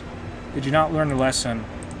 guys. Did you not learn the lesson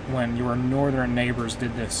when your northern neighbors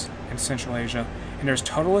did this in Central Asia? And there's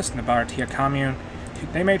Totalists in the Bharatiya Commune.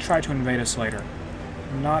 They may try to invade us later.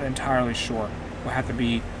 I'm not entirely sure. We'll have to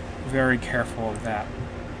be very careful of that.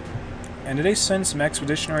 And did they send some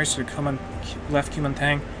expeditionaries to the left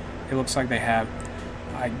Kuomintang? It looks like they have.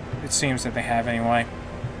 It seems that they have anyway.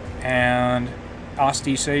 And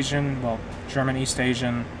East Asian, well, German East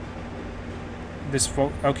Asian.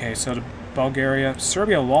 Okay, so to Bulgaria,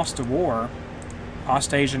 Serbia lost the war.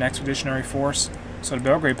 Ostasian Expeditionary Force. So the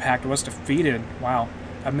Belgrade Pact was defeated. Wow.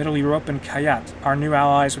 A Middle European Kayat. Our new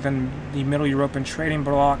allies within the Middle European trading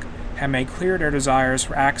bloc have made clear their desires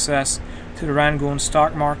for access to the Rangoon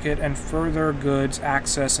stock market and further goods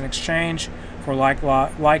access and exchange for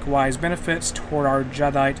likewise benefits toward our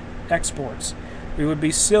jadeite exports. We would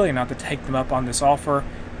be silly not to take them up on this offer,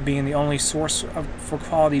 being the only source for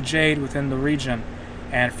quality jade within the region.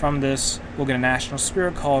 And from this, we'll get a national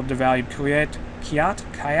spirit called devalued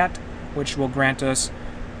Kayat, which will grant us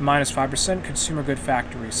minus 5% consumer good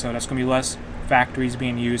factories. So that's going to be less factories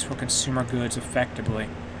being used for consumer goods effectively.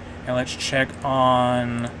 And let's check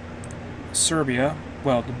on Serbia.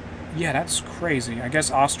 Well, yeah, that's crazy. I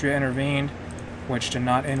guess Austria intervened, which did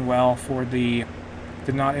not end well for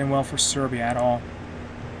Serbia at all,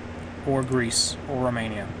 or Greece, or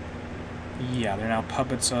Romania. Yeah, they're now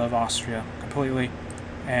puppets of Austria completely,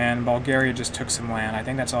 and Bulgaria just took some land. I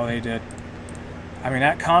think that's all they did. I mean,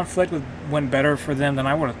 that conflict went better for them than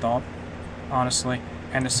I would have thought, honestly.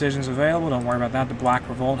 And decisions available, don't worry about that. The Black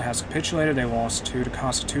Revolt has capitulated. They lost to the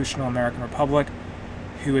Constitutional American Republic,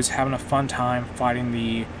 who is having a fun time fighting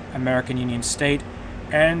the American Union State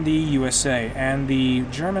and the USA. And the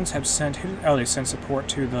Germans have sent, they sent support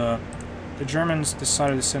to the Germans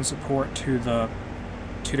decided to send support to the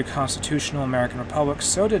Constitutional American Republic.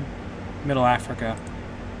 So did Middle Africa.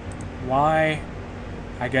 Why?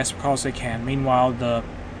 I guess because they can. Meanwhile,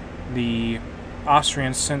 the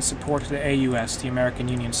Austrians sent support to the AUS, the American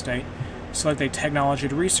Union State. Select a technology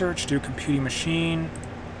to research, do computing machine,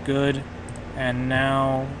 good. And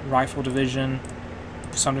now, Rifle Division.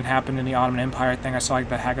 Something happened in the Ottoman Empire. I think I saw like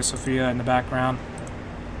the Hagia Sophia in the background.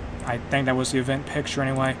 I think that was the event picture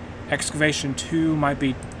anyway. Excavation 2 might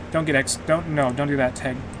be... Don't do that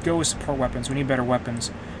tech. Go with support weapons. We need better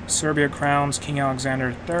weapons. Serbia crowns King Alexander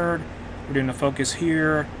III. We're doing the focus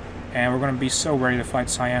here. And we're going to be so ready to fight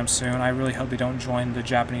Siam soon. I really hope they don't join the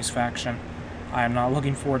Japanese faction. I am not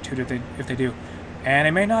looking forward to it if they do. And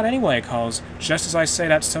they may not anyway, because just as I say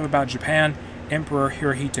that stuff about Japan, Emperor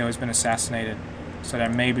Hirohito has been assassinated. So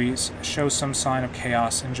that maybe shows some sign of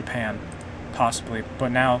chaos in Japan. Possibly.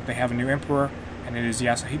 But now they have a new emperor, and it is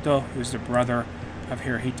Yasuhito, who is the brother of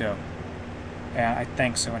Hirohito. And I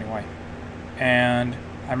think so anyway. And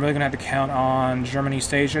I'm really going to have to count on German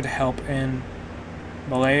East Asia to help in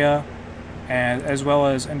Malaya, and as well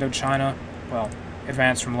as Indochina, well,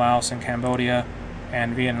 advance from Laos and Cambodia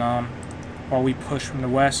and Vietnam, while we push from the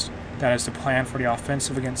west. That is the plan for the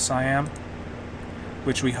offensive against Siam,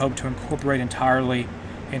 which we hope to incorporate entirely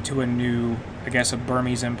into a new, I guess, a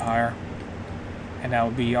Burmese empire. And that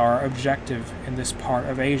will be our objective in this part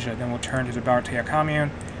of Asia. Then we'll turn to the Bharatiya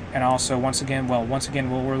Commune, and also, once again, we'll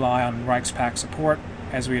rely on Reichspakt support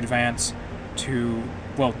as we advance to,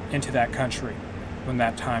 well, into that country when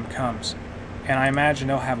that time comes. And I imagine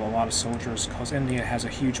they'll have a lot of soldiers, because India has a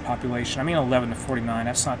huge population. I mean, 11 to 49,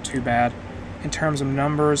 that's not too bad in terms of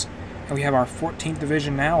numbers. And we have our 14th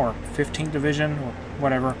Division now, or 15th Division, or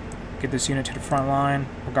whatever. Get this unit to the front line,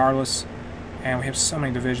 regardless. And we have so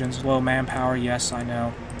many divisions. Low manpower, yes, I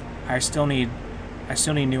know. I still need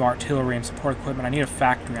new artillery and support equipment. I need a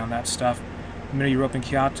factory on that stuff. Middle European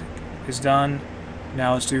Kayat is done.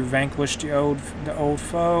 Now let's do vanquish the old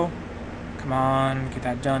foe. Come on, get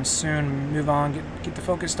that done soon. Move on, get the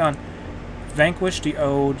focus done. Vanquish the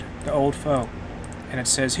old foe. And it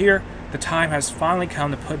says here, the time has finally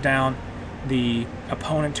come to put down the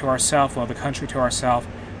opponent to our south, well, the country to our south,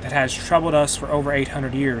 that has troubled us for over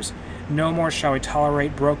 800 years. No more shall we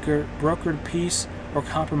tolerate brokered peace or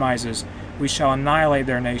compromises. We shall annihilate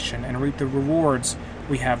their nation and reap the rewards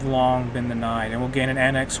we have long been denied, and will gain an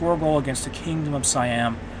annex war goal against the Kingdom of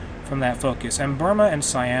Siam from that focus. And Burma and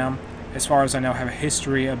Siam, as far as I know, have a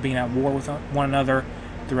history of being at war with one another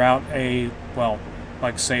throughout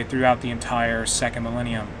throughout the entire second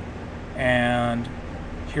millennium. And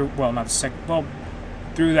here, well, not the second, well,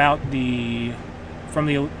 throughout the, from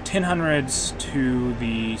the 1000s to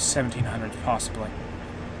the 1700s, possibly.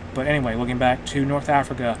 But anyway, looking back to North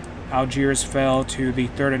Africa, Algiers fell to the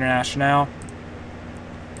Third Internationale,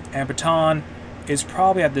 and Pétain is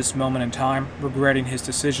probably at this moment in time regretting his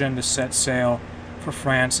decision to set sail for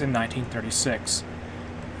France in 1936.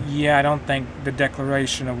 Yeah, I don't think the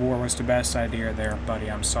declaration of war was the best idea there,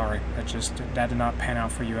 buddy. I'm sorry. That did not pan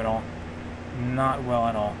out for you at all. Not well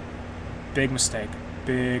at all. Big mistake.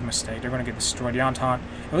 Big mistake. They're going to get destroyed. The Entente,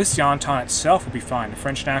 at least the Entente itself will be fine. The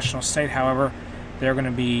French national state, however, they're going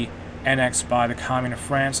to be annexed by the Commune of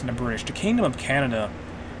France and the British. The Kingdom of Canada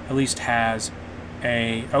at least has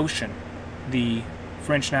a ocean. The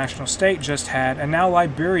French national state just had, and now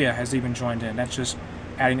Liberia has even joined in. That's just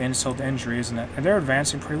adding insult to injury, isn't it? And they're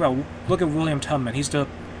advancing pretty well. Look at William Tubman. He's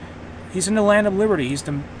in the land of liberty. He's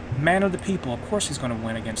the man of the people. Of course he's going to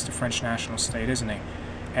win against the French national state, isn't he?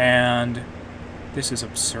 And this is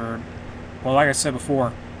absurd. Well, like I said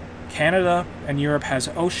before, Canada and Europe has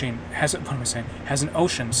an ocean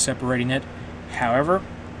separating it. However,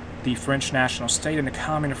 the French national state and the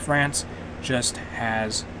Commune of France just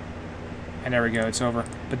has, and there we go, it's over.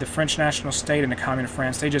 But the French national state and the Commune of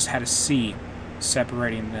France, they just had a sea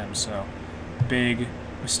separating them. So, big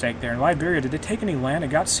mistake there. In Liberia, did they take any land? It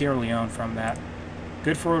got Sierra Leone from that.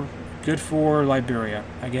 Good for Liberia.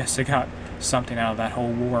 I guess they got something out of that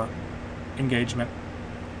whole war engagement.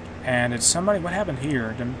 And it's somebody. What happened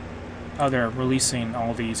here? Oh, they're releasing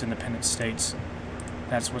all these independent states.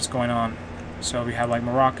 That's what's going on. So we have like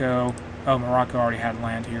Morocco. Oh, Morocco already had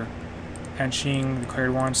land here. Henching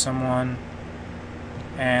declared war on someone.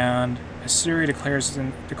 And Assyria declares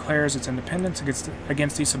its independence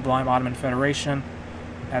against the Sublime Ottoman Federation.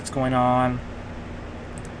 That's going on.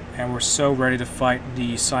 And we're so ready to fight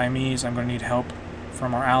the Siamese. I'm going to need help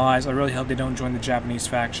from our allies. I really hope they don't join the Japanese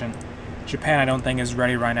faction. Japan, I don't think, is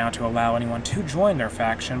ready right now to allow anyone to join their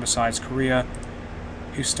faction besides Korea,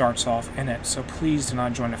 who starts off in it. So please do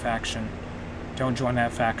not join the faction. Don't join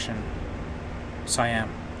that faction. Siam,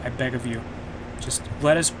 I beg of you. Just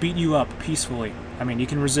let us beat you up peacefully. I mean, you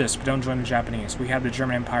can resist, but don't join the Japanese. We have the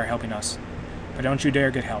German Empire helping us. But don't you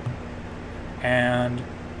dare get help. And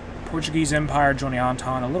Portuguese Empire joining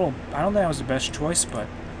Entente. I don't think that was the best choice, but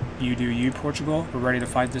you do you, Portugal. We're ready to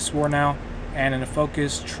fight this war now. And in the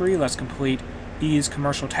focus tree, let's complete ease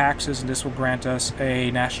commercial taxes, and this will grant us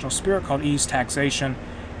a national spirit called ease taxation,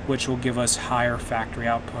 which will give us higher factory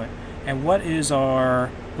output. And what is our,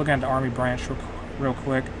 looking at the army branch real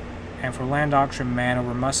quick, and for land doctrine, man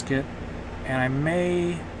over musket, and I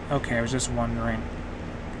may, okay, I was just wondering.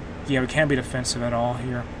 Yeah, we can't be defensive at all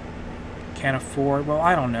here. Can't afford, well,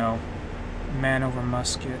 I don't know. Man over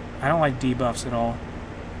musket. I don't like debuffs at all.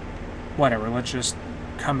 Whatever, let's just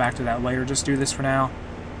come back to that later. Just do this for now.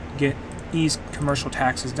 Get ease commercial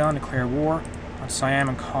taxes done, declare war on Siam,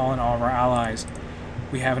 and call in all of our allies.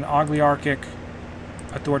 We have an oligarchic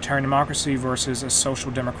authoritarian democracy versus a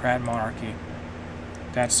social democrat monarchy.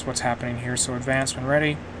 That's what's happening here. So advance when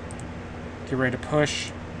ready. Get ready to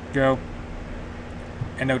push. Go.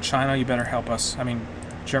 And no, China, you better help us. I mean,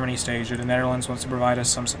 Germany, East Asia. The Netherlands wants to provide us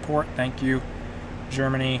some support. Thank you.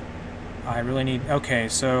 Germany, I really need... Okay,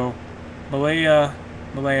 so Malaya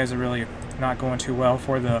is really not going too well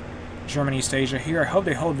for the Germany, East Asia here. I hope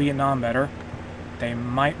they hold Vietnam better. They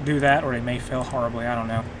might do that, or they may fail horribly. I don't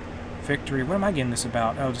know. Victory. What am I getting this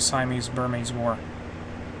about? Oh, the Siamese-Burmese War.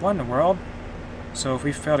 What in the world? So if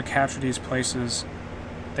we fail to capture these places,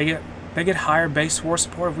 they get higher base war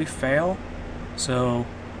support if we fail. So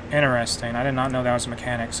interesting. I did not know that was a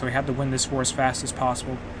mechanic. So we have to win this war as fast as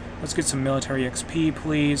possible. Let's get some military XP,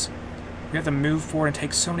 please. We have to move forward and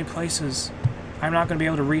take so many places. I'm not going to be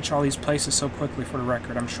able to reach all these places so quickly, for the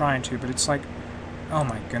record. I'm trying to, but it's like, oh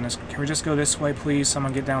my goodness. Can we just go this way, please?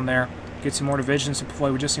 Someone get down there. Get some more divisions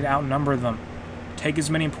deployed. We just need to outnumber them. Take as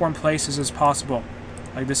many important places as possible.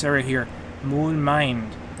 Like this area here. Moon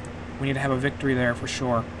Mind. We need to have a victory there for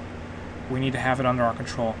sure. We need to have it under our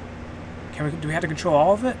control. Do we have to control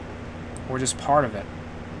all of it? Or just part of it?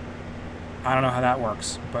 I don't know how that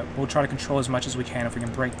works, but we'll try to control as much as we can if we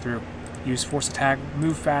can break through. Use force attack.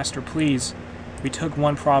 Move faster, please. We took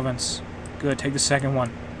one province. Good, take the second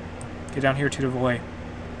one. Get down here to Tavoy.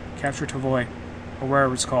 Capture Tavoy. Or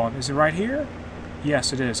wherever it's called. Is it right here?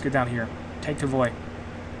 Yes, it is. Get down here. Take Tavoy.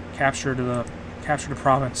 Capture the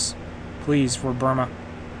province. Please, for Burma.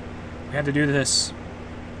 We had to do this.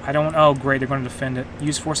 Oh great, they're going to defend it.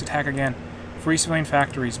 Use force attack again. Free civilian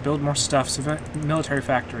factories. Build more stuff. Military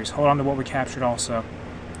factories. Hold on to what we captured also.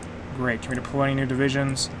 Great. Can we deploy any new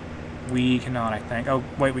divisions? We cannot, I think. Oh,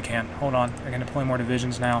 wait, we can. Hold on. I can deploy more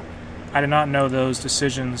divisions now. I did not know those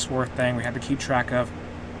decisions were a thing we had to keep track of.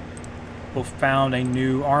 We'll found a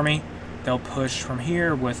new army. They'll push from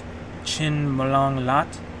here with Chin Malang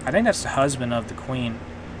Lat. I think that's the husband of the queen.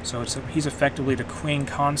 So he's effectively the queen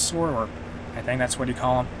consort, or I think that's what you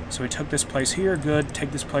call him. So we took this place here. Good.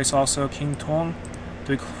 Take this place also. King Tong. Did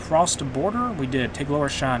we cross the border? We did. Take Lower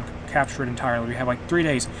Shan. Capture it entirely. We have like 3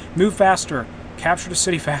 days. Move faster. Capture the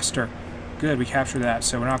city faster. Good. We captured that.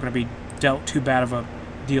 So we're not going to be dealt too bad of a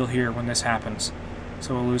deal here when this happens.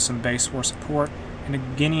 So we'll lose some base war support. And the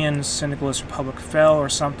Guinean Syndicalist Republic fell or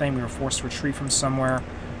something. We were forced to retreat from somewhere.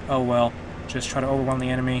 Oh well. Just try to overwhelm the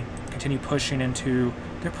enemy. Continue pushing into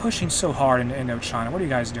They're pushing so hard into Indochina. What are you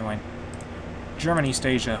guys doing? German East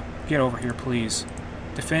Asia, get over here, please.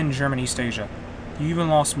 Defend German East Asia. You even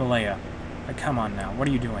lost Malaya. Like, come on now. What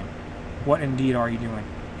are you doing? What indeed are you doing?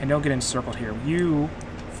 And don't get encircled here. You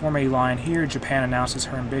form a line here. Japan announces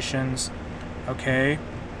her ambitions. Okay.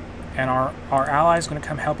 And our allies going to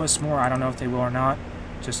come help us more? I don't know if they will or not.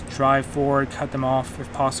 Just drive forward, cut them off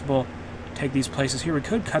if possible. Take these places here. We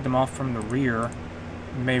could cut them off from the rear.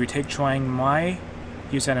 Maybe take Chiang Mai.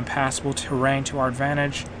 Use that impassable terrain to our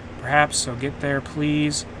advantage. Perhaps. So get there,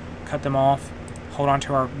 please. Cut them off. Hold on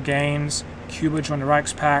to our gains. Cuba joined the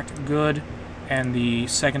Reichspakt. Good. And the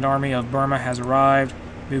Second Army of Burma has arrived.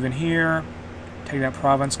 Move in here. Take that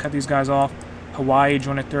province. Cut these guys off. Hawaii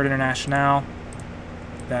joined the Third Internationale.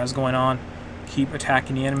 That is going on. Keep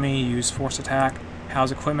attacking the enemy. Use force attack.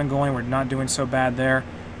 How's equipment going? We're not doing so bad there.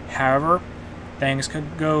 However, things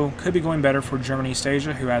could be going better for Germany East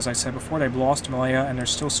Asia, who, as I said before, they've lost Malaya and they're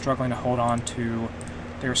still struggling to hold on to.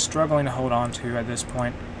 They're struggling to hold on to at this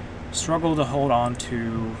point. Struggle to hold on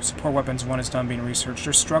to support weapons 1 is done being researched.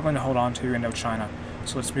 They're struggling to hold on to Indochina.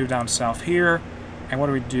 So let's move down south here. And what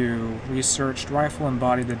do we do? Researched rifle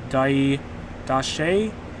embodied the Dache.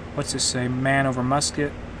 What's this say? Man over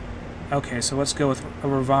musket. Okay, so let's go with a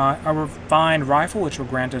refined rifle, which will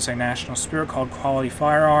grant us a national spirit called quality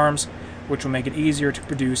firearms, which will make it easier to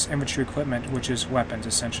produce infantry equipment, which is weapons,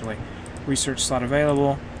 essentially. Research slot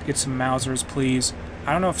available. Get some Mausers, please.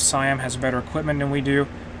 I don't know if Siam has better equipment than we do.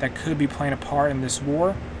 That could be playing a part in this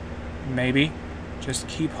war. Maybe. Just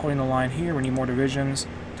keep holding the line here. We need more divisions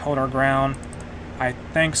to hold our ground. I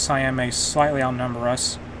think Siam may slightly outnumber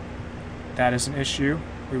us. That is an issue.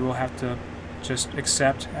 We will have to just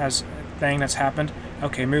accept as a thing that's happened.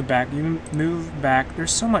 Okay, move back. You move back.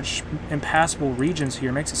 There's so much impassable regions here.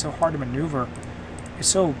 It makes it so hard to maneuver. It's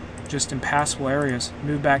so just impassable areas.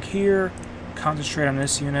 Move back here. Concentrate on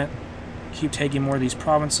this unit. Keep taking more of these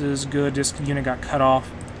provinces. Good. This unit got cut off.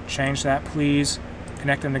 Change that, please.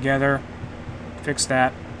 Connect them together. Fix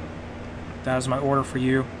that. That is my order for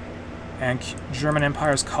you. And German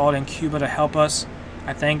Empire is called in Cuba to help us.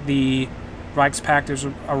 I think the Reichspakt is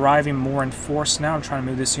arriving more in force now. I'm trying to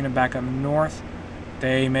move this unit back up north.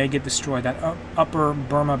 They may get destroyed. That upper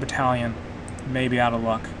Burma battalion may be out of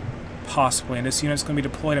luck. Possibly. And this unit's going to be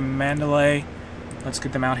deployed in Mandalay. Let's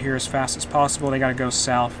get them out here as fast as possible. They got to go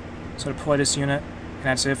south. So deploy this unit. And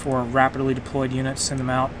that's it for a rapidly deployed unit. Send them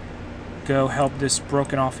out. Go help this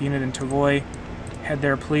broken off unit in Tavoy. Head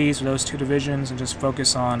there, please, with those 2 divisions, and just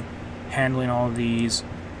focus on handling all these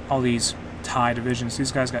Thai divisions.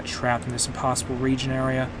 These guys got trapped in this impassable region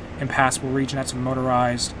area. Impassable region. That's a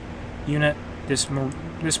motorized unit. This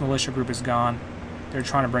militia group is gone. They're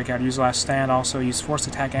trying to break out. Use last stand. Also use force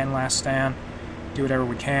attack and last stand. Do whatever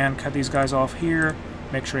we can. Cut these guys off here.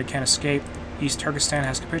 Make sure they can't escape. East Turkestan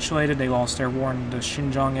has capitulated. They lost their war in the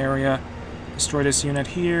Xinjiang area. Destroy this unit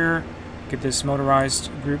here. Get this motorized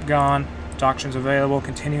group gone. Doctrines available.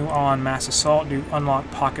 Continue on mass assault. Do unlock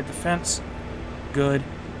pocket defense. Good.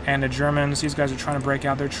 And the Germans, these guys are trying to break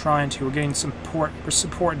out. They're trying to. We're getting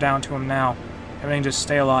support down to them now. Everything just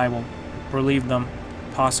stay alive. We'll relieve them,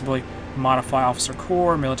 possibly. Modify officer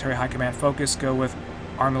corps. Military high command focus. Go with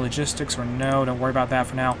army logistics or no. Don't worry about that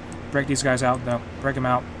for now. Break these guys out, though. Break them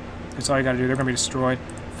out. That's all you got to do. They're going to be destroyed.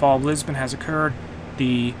 Fall of Lisbon has occurred.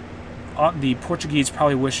 The Portuguese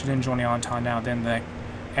probably wished it didn't join the Entente now, didn't they?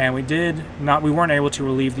 And we weren't able to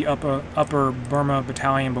relieve the upper Burma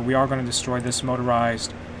battalion, but we are going to destroy this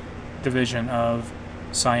motorized division of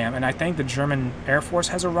Siam. And I think the German Air Force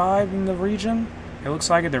has arrived in the region. It looks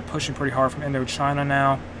like it. They're pushing pretty hard from Indochina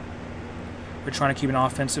now. We're trying to keep an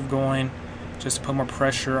offensive going, just to put more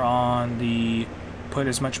pressure on put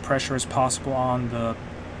as much pressure as possible on the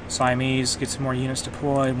Siamese, get some more units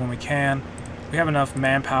deployed when we can. We have enough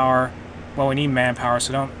manpower. Well, we need manpower,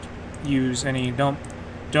 so don't use any, what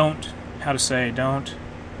am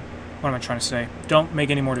I trying to say? Don't make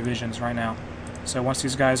any more divisions right now. So once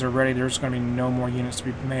these guys are ready, there's going to be no more units to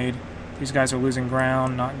be made. These guys are losing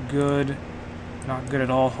ground, not good. Not good at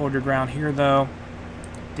all. Hold your ground here, though.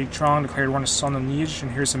 Trong declared war on Indonesia,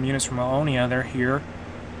 and here's some units from Wallonia. They're here.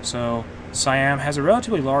 So Siam has a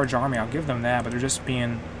relatively large army, I'll give them that, but they're just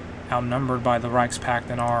being outnumbered by the Reichspakt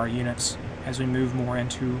and our units as we move more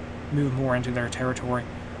into their territory.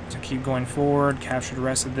 So keep going forward, capture the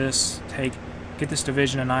rest of this, get this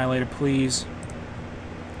division annihilated, please.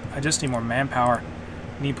 I just need more manpower.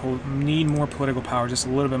 Need more political power, just a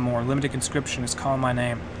little bit more. Limited conscription is calling my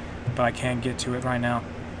name, but I can't get to it right now,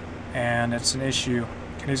 and it's an issue.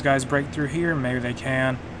 Can these guys break through here? Maybe they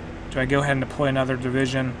can. Do I go ahead and deploy another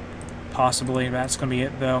division? Possibly. That's going to be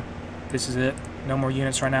it, though. This is it. No more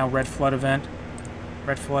units right now. Red Flood event.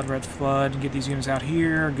 Red Flood, get these units out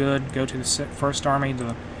here. Good, go to the 1st Army.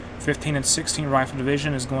 The 15 and 16 Rifle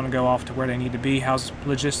Division is going to go off to where they need to be. How's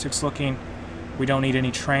logistics looking? We don't need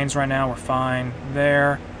any trains right now, we're fine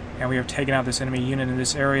there. And we have taken out this enemy unit in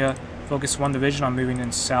this area. Focus 1 Division on moving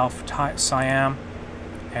in South Siam.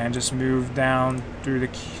 And just move down through the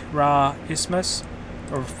Kra Isthmus.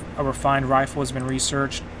 A refined rifle has been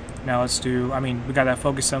researched. Now let's do, we got that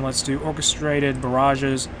focus in. Let's do orchestrated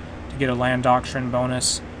barrages to get a land doctrine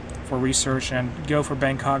bonus for research. And go for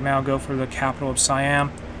Bangkok now. Go for the capital of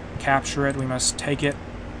Siam. Capture it. We must take it.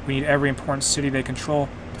 We need every important city they control.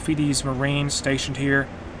 Defeat these Marines stationed here,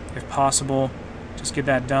 if possible. Just get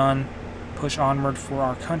that done. Push onward for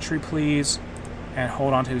our country, please. And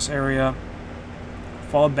hold on to this area.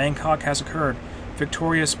 Fall of Bangkok has occurred.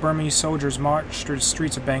 Victorious Burmese soldiers march through the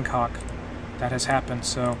streets of Bangkok. That has happened,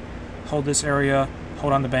 so hold this area,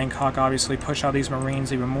 hold on to Bangkok, obviously, push out these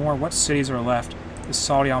Marines even more. What cities are left? The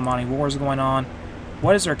Saudi-Almani war is going on.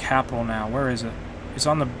 What is their capital now? Where is it? It's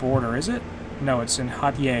on the border, is it? No, it's in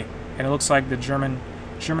Hatay, and it looks like the German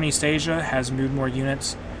East Asia has moved more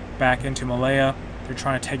units back into Malaya. They're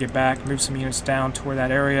trying to take it back, move some units down toward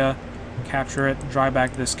that area, capture it, drive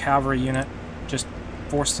back this cavalry unit, just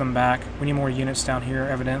force them back. We need more units down here,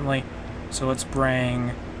 evidently. So let's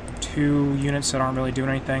bring 2 units that aren't really doing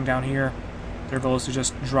anything down here. Their goal is to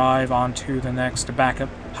just drive on to the next, to back up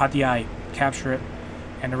Hatay, capture it.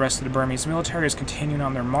 And the rest of the Burmese military is continuing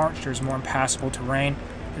on their march. There's more impassable terrain.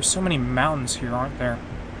 There's so many mountains here, aren't there?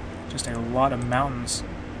 Just a lot of mountains.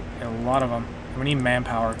 A lot of them. And we need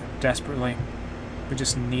manpower, desperately. We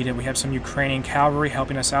just need it. We have some Ukrainian cavalry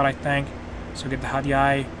helping us out, I think. So get the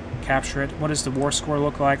Hatay, capture it. What does the war score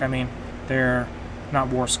look like? They're not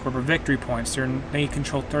war score, but victory points. They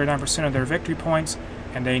control 39% of their victory points,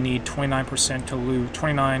 and they need 29% to lose,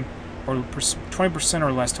 29 or 20%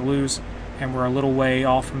 or less to lose. And we're a little way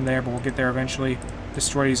off from there, but we'll get there eventually.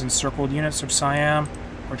 Destroy these encircled units of Siam,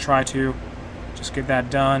 or try to. Just get that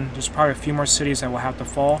done. There's probably a few more cities that will have to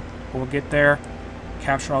fall, but we'll get there.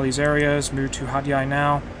 Capture all these areas. Move to Hatay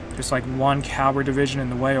now. There's like 1 cavalry division in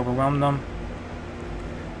the way, overwhelm them.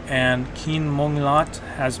 And King Monglat,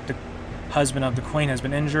 has the husband of the queen, has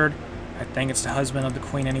been injured. I think it's the husband of the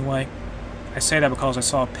queen anyway. I say that because I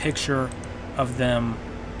saw a picture of them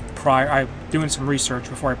prior. Doing some research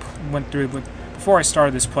before I went through before I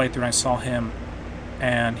started this playthrough, and I saw him,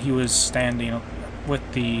 and he was standing with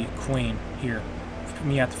the queen here.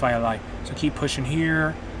 Me at the Firelight. So keep pushing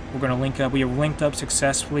here. We're going to link up. We have linked up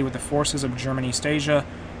successfully with the forces of German East Asia,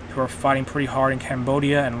 who are fighting pretty hard in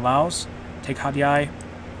Cambodia and Laos. Take Hatay.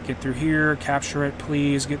 Get through here, capture it,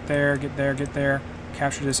 please. Get there, get there, get there.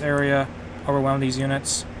 Capture this area, overwhelm these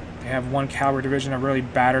units. They have 1 cavalry division, a really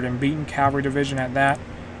battered and beaten cavalry division at that.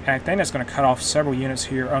 And I think that's going to cut off several units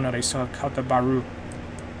here. Oh no, they still have cut the Baru.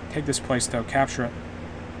 Take this place though, capture it.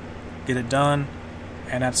 Get it done.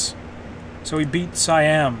 And that's... So we beat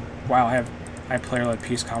Siam. Wow, I have player-led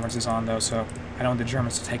peace conferences on though, so I don't want the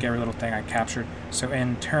Germans to take every little thing I captured. So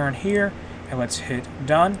in turn here, and let's hit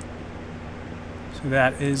done. So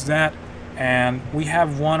that is that, and we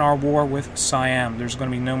have won our war with Siam. There's going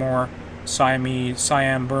to be no more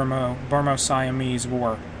Burma-Siamese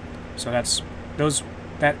war. So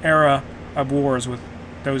that era of wars with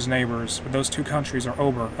those neighbors, with those 2 countries, are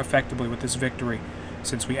over effectively with this victory,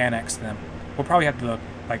 since we annexed them. We'll probably have to,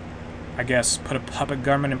 I guess, put a puppet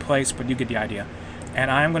government in place, but you get the idea.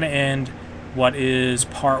 And I'm going to end what is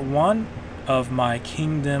part 1 of my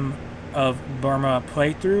Kingdom of Burma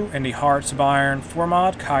playthrough in the Hearts of Iron 4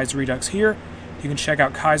 mod, Kaiserredux here. You can check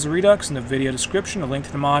out Kaiserredux in the video description. The link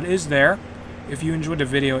to the mod is there. If you enjoyed the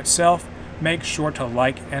video itself, make sure to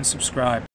like and subscribe.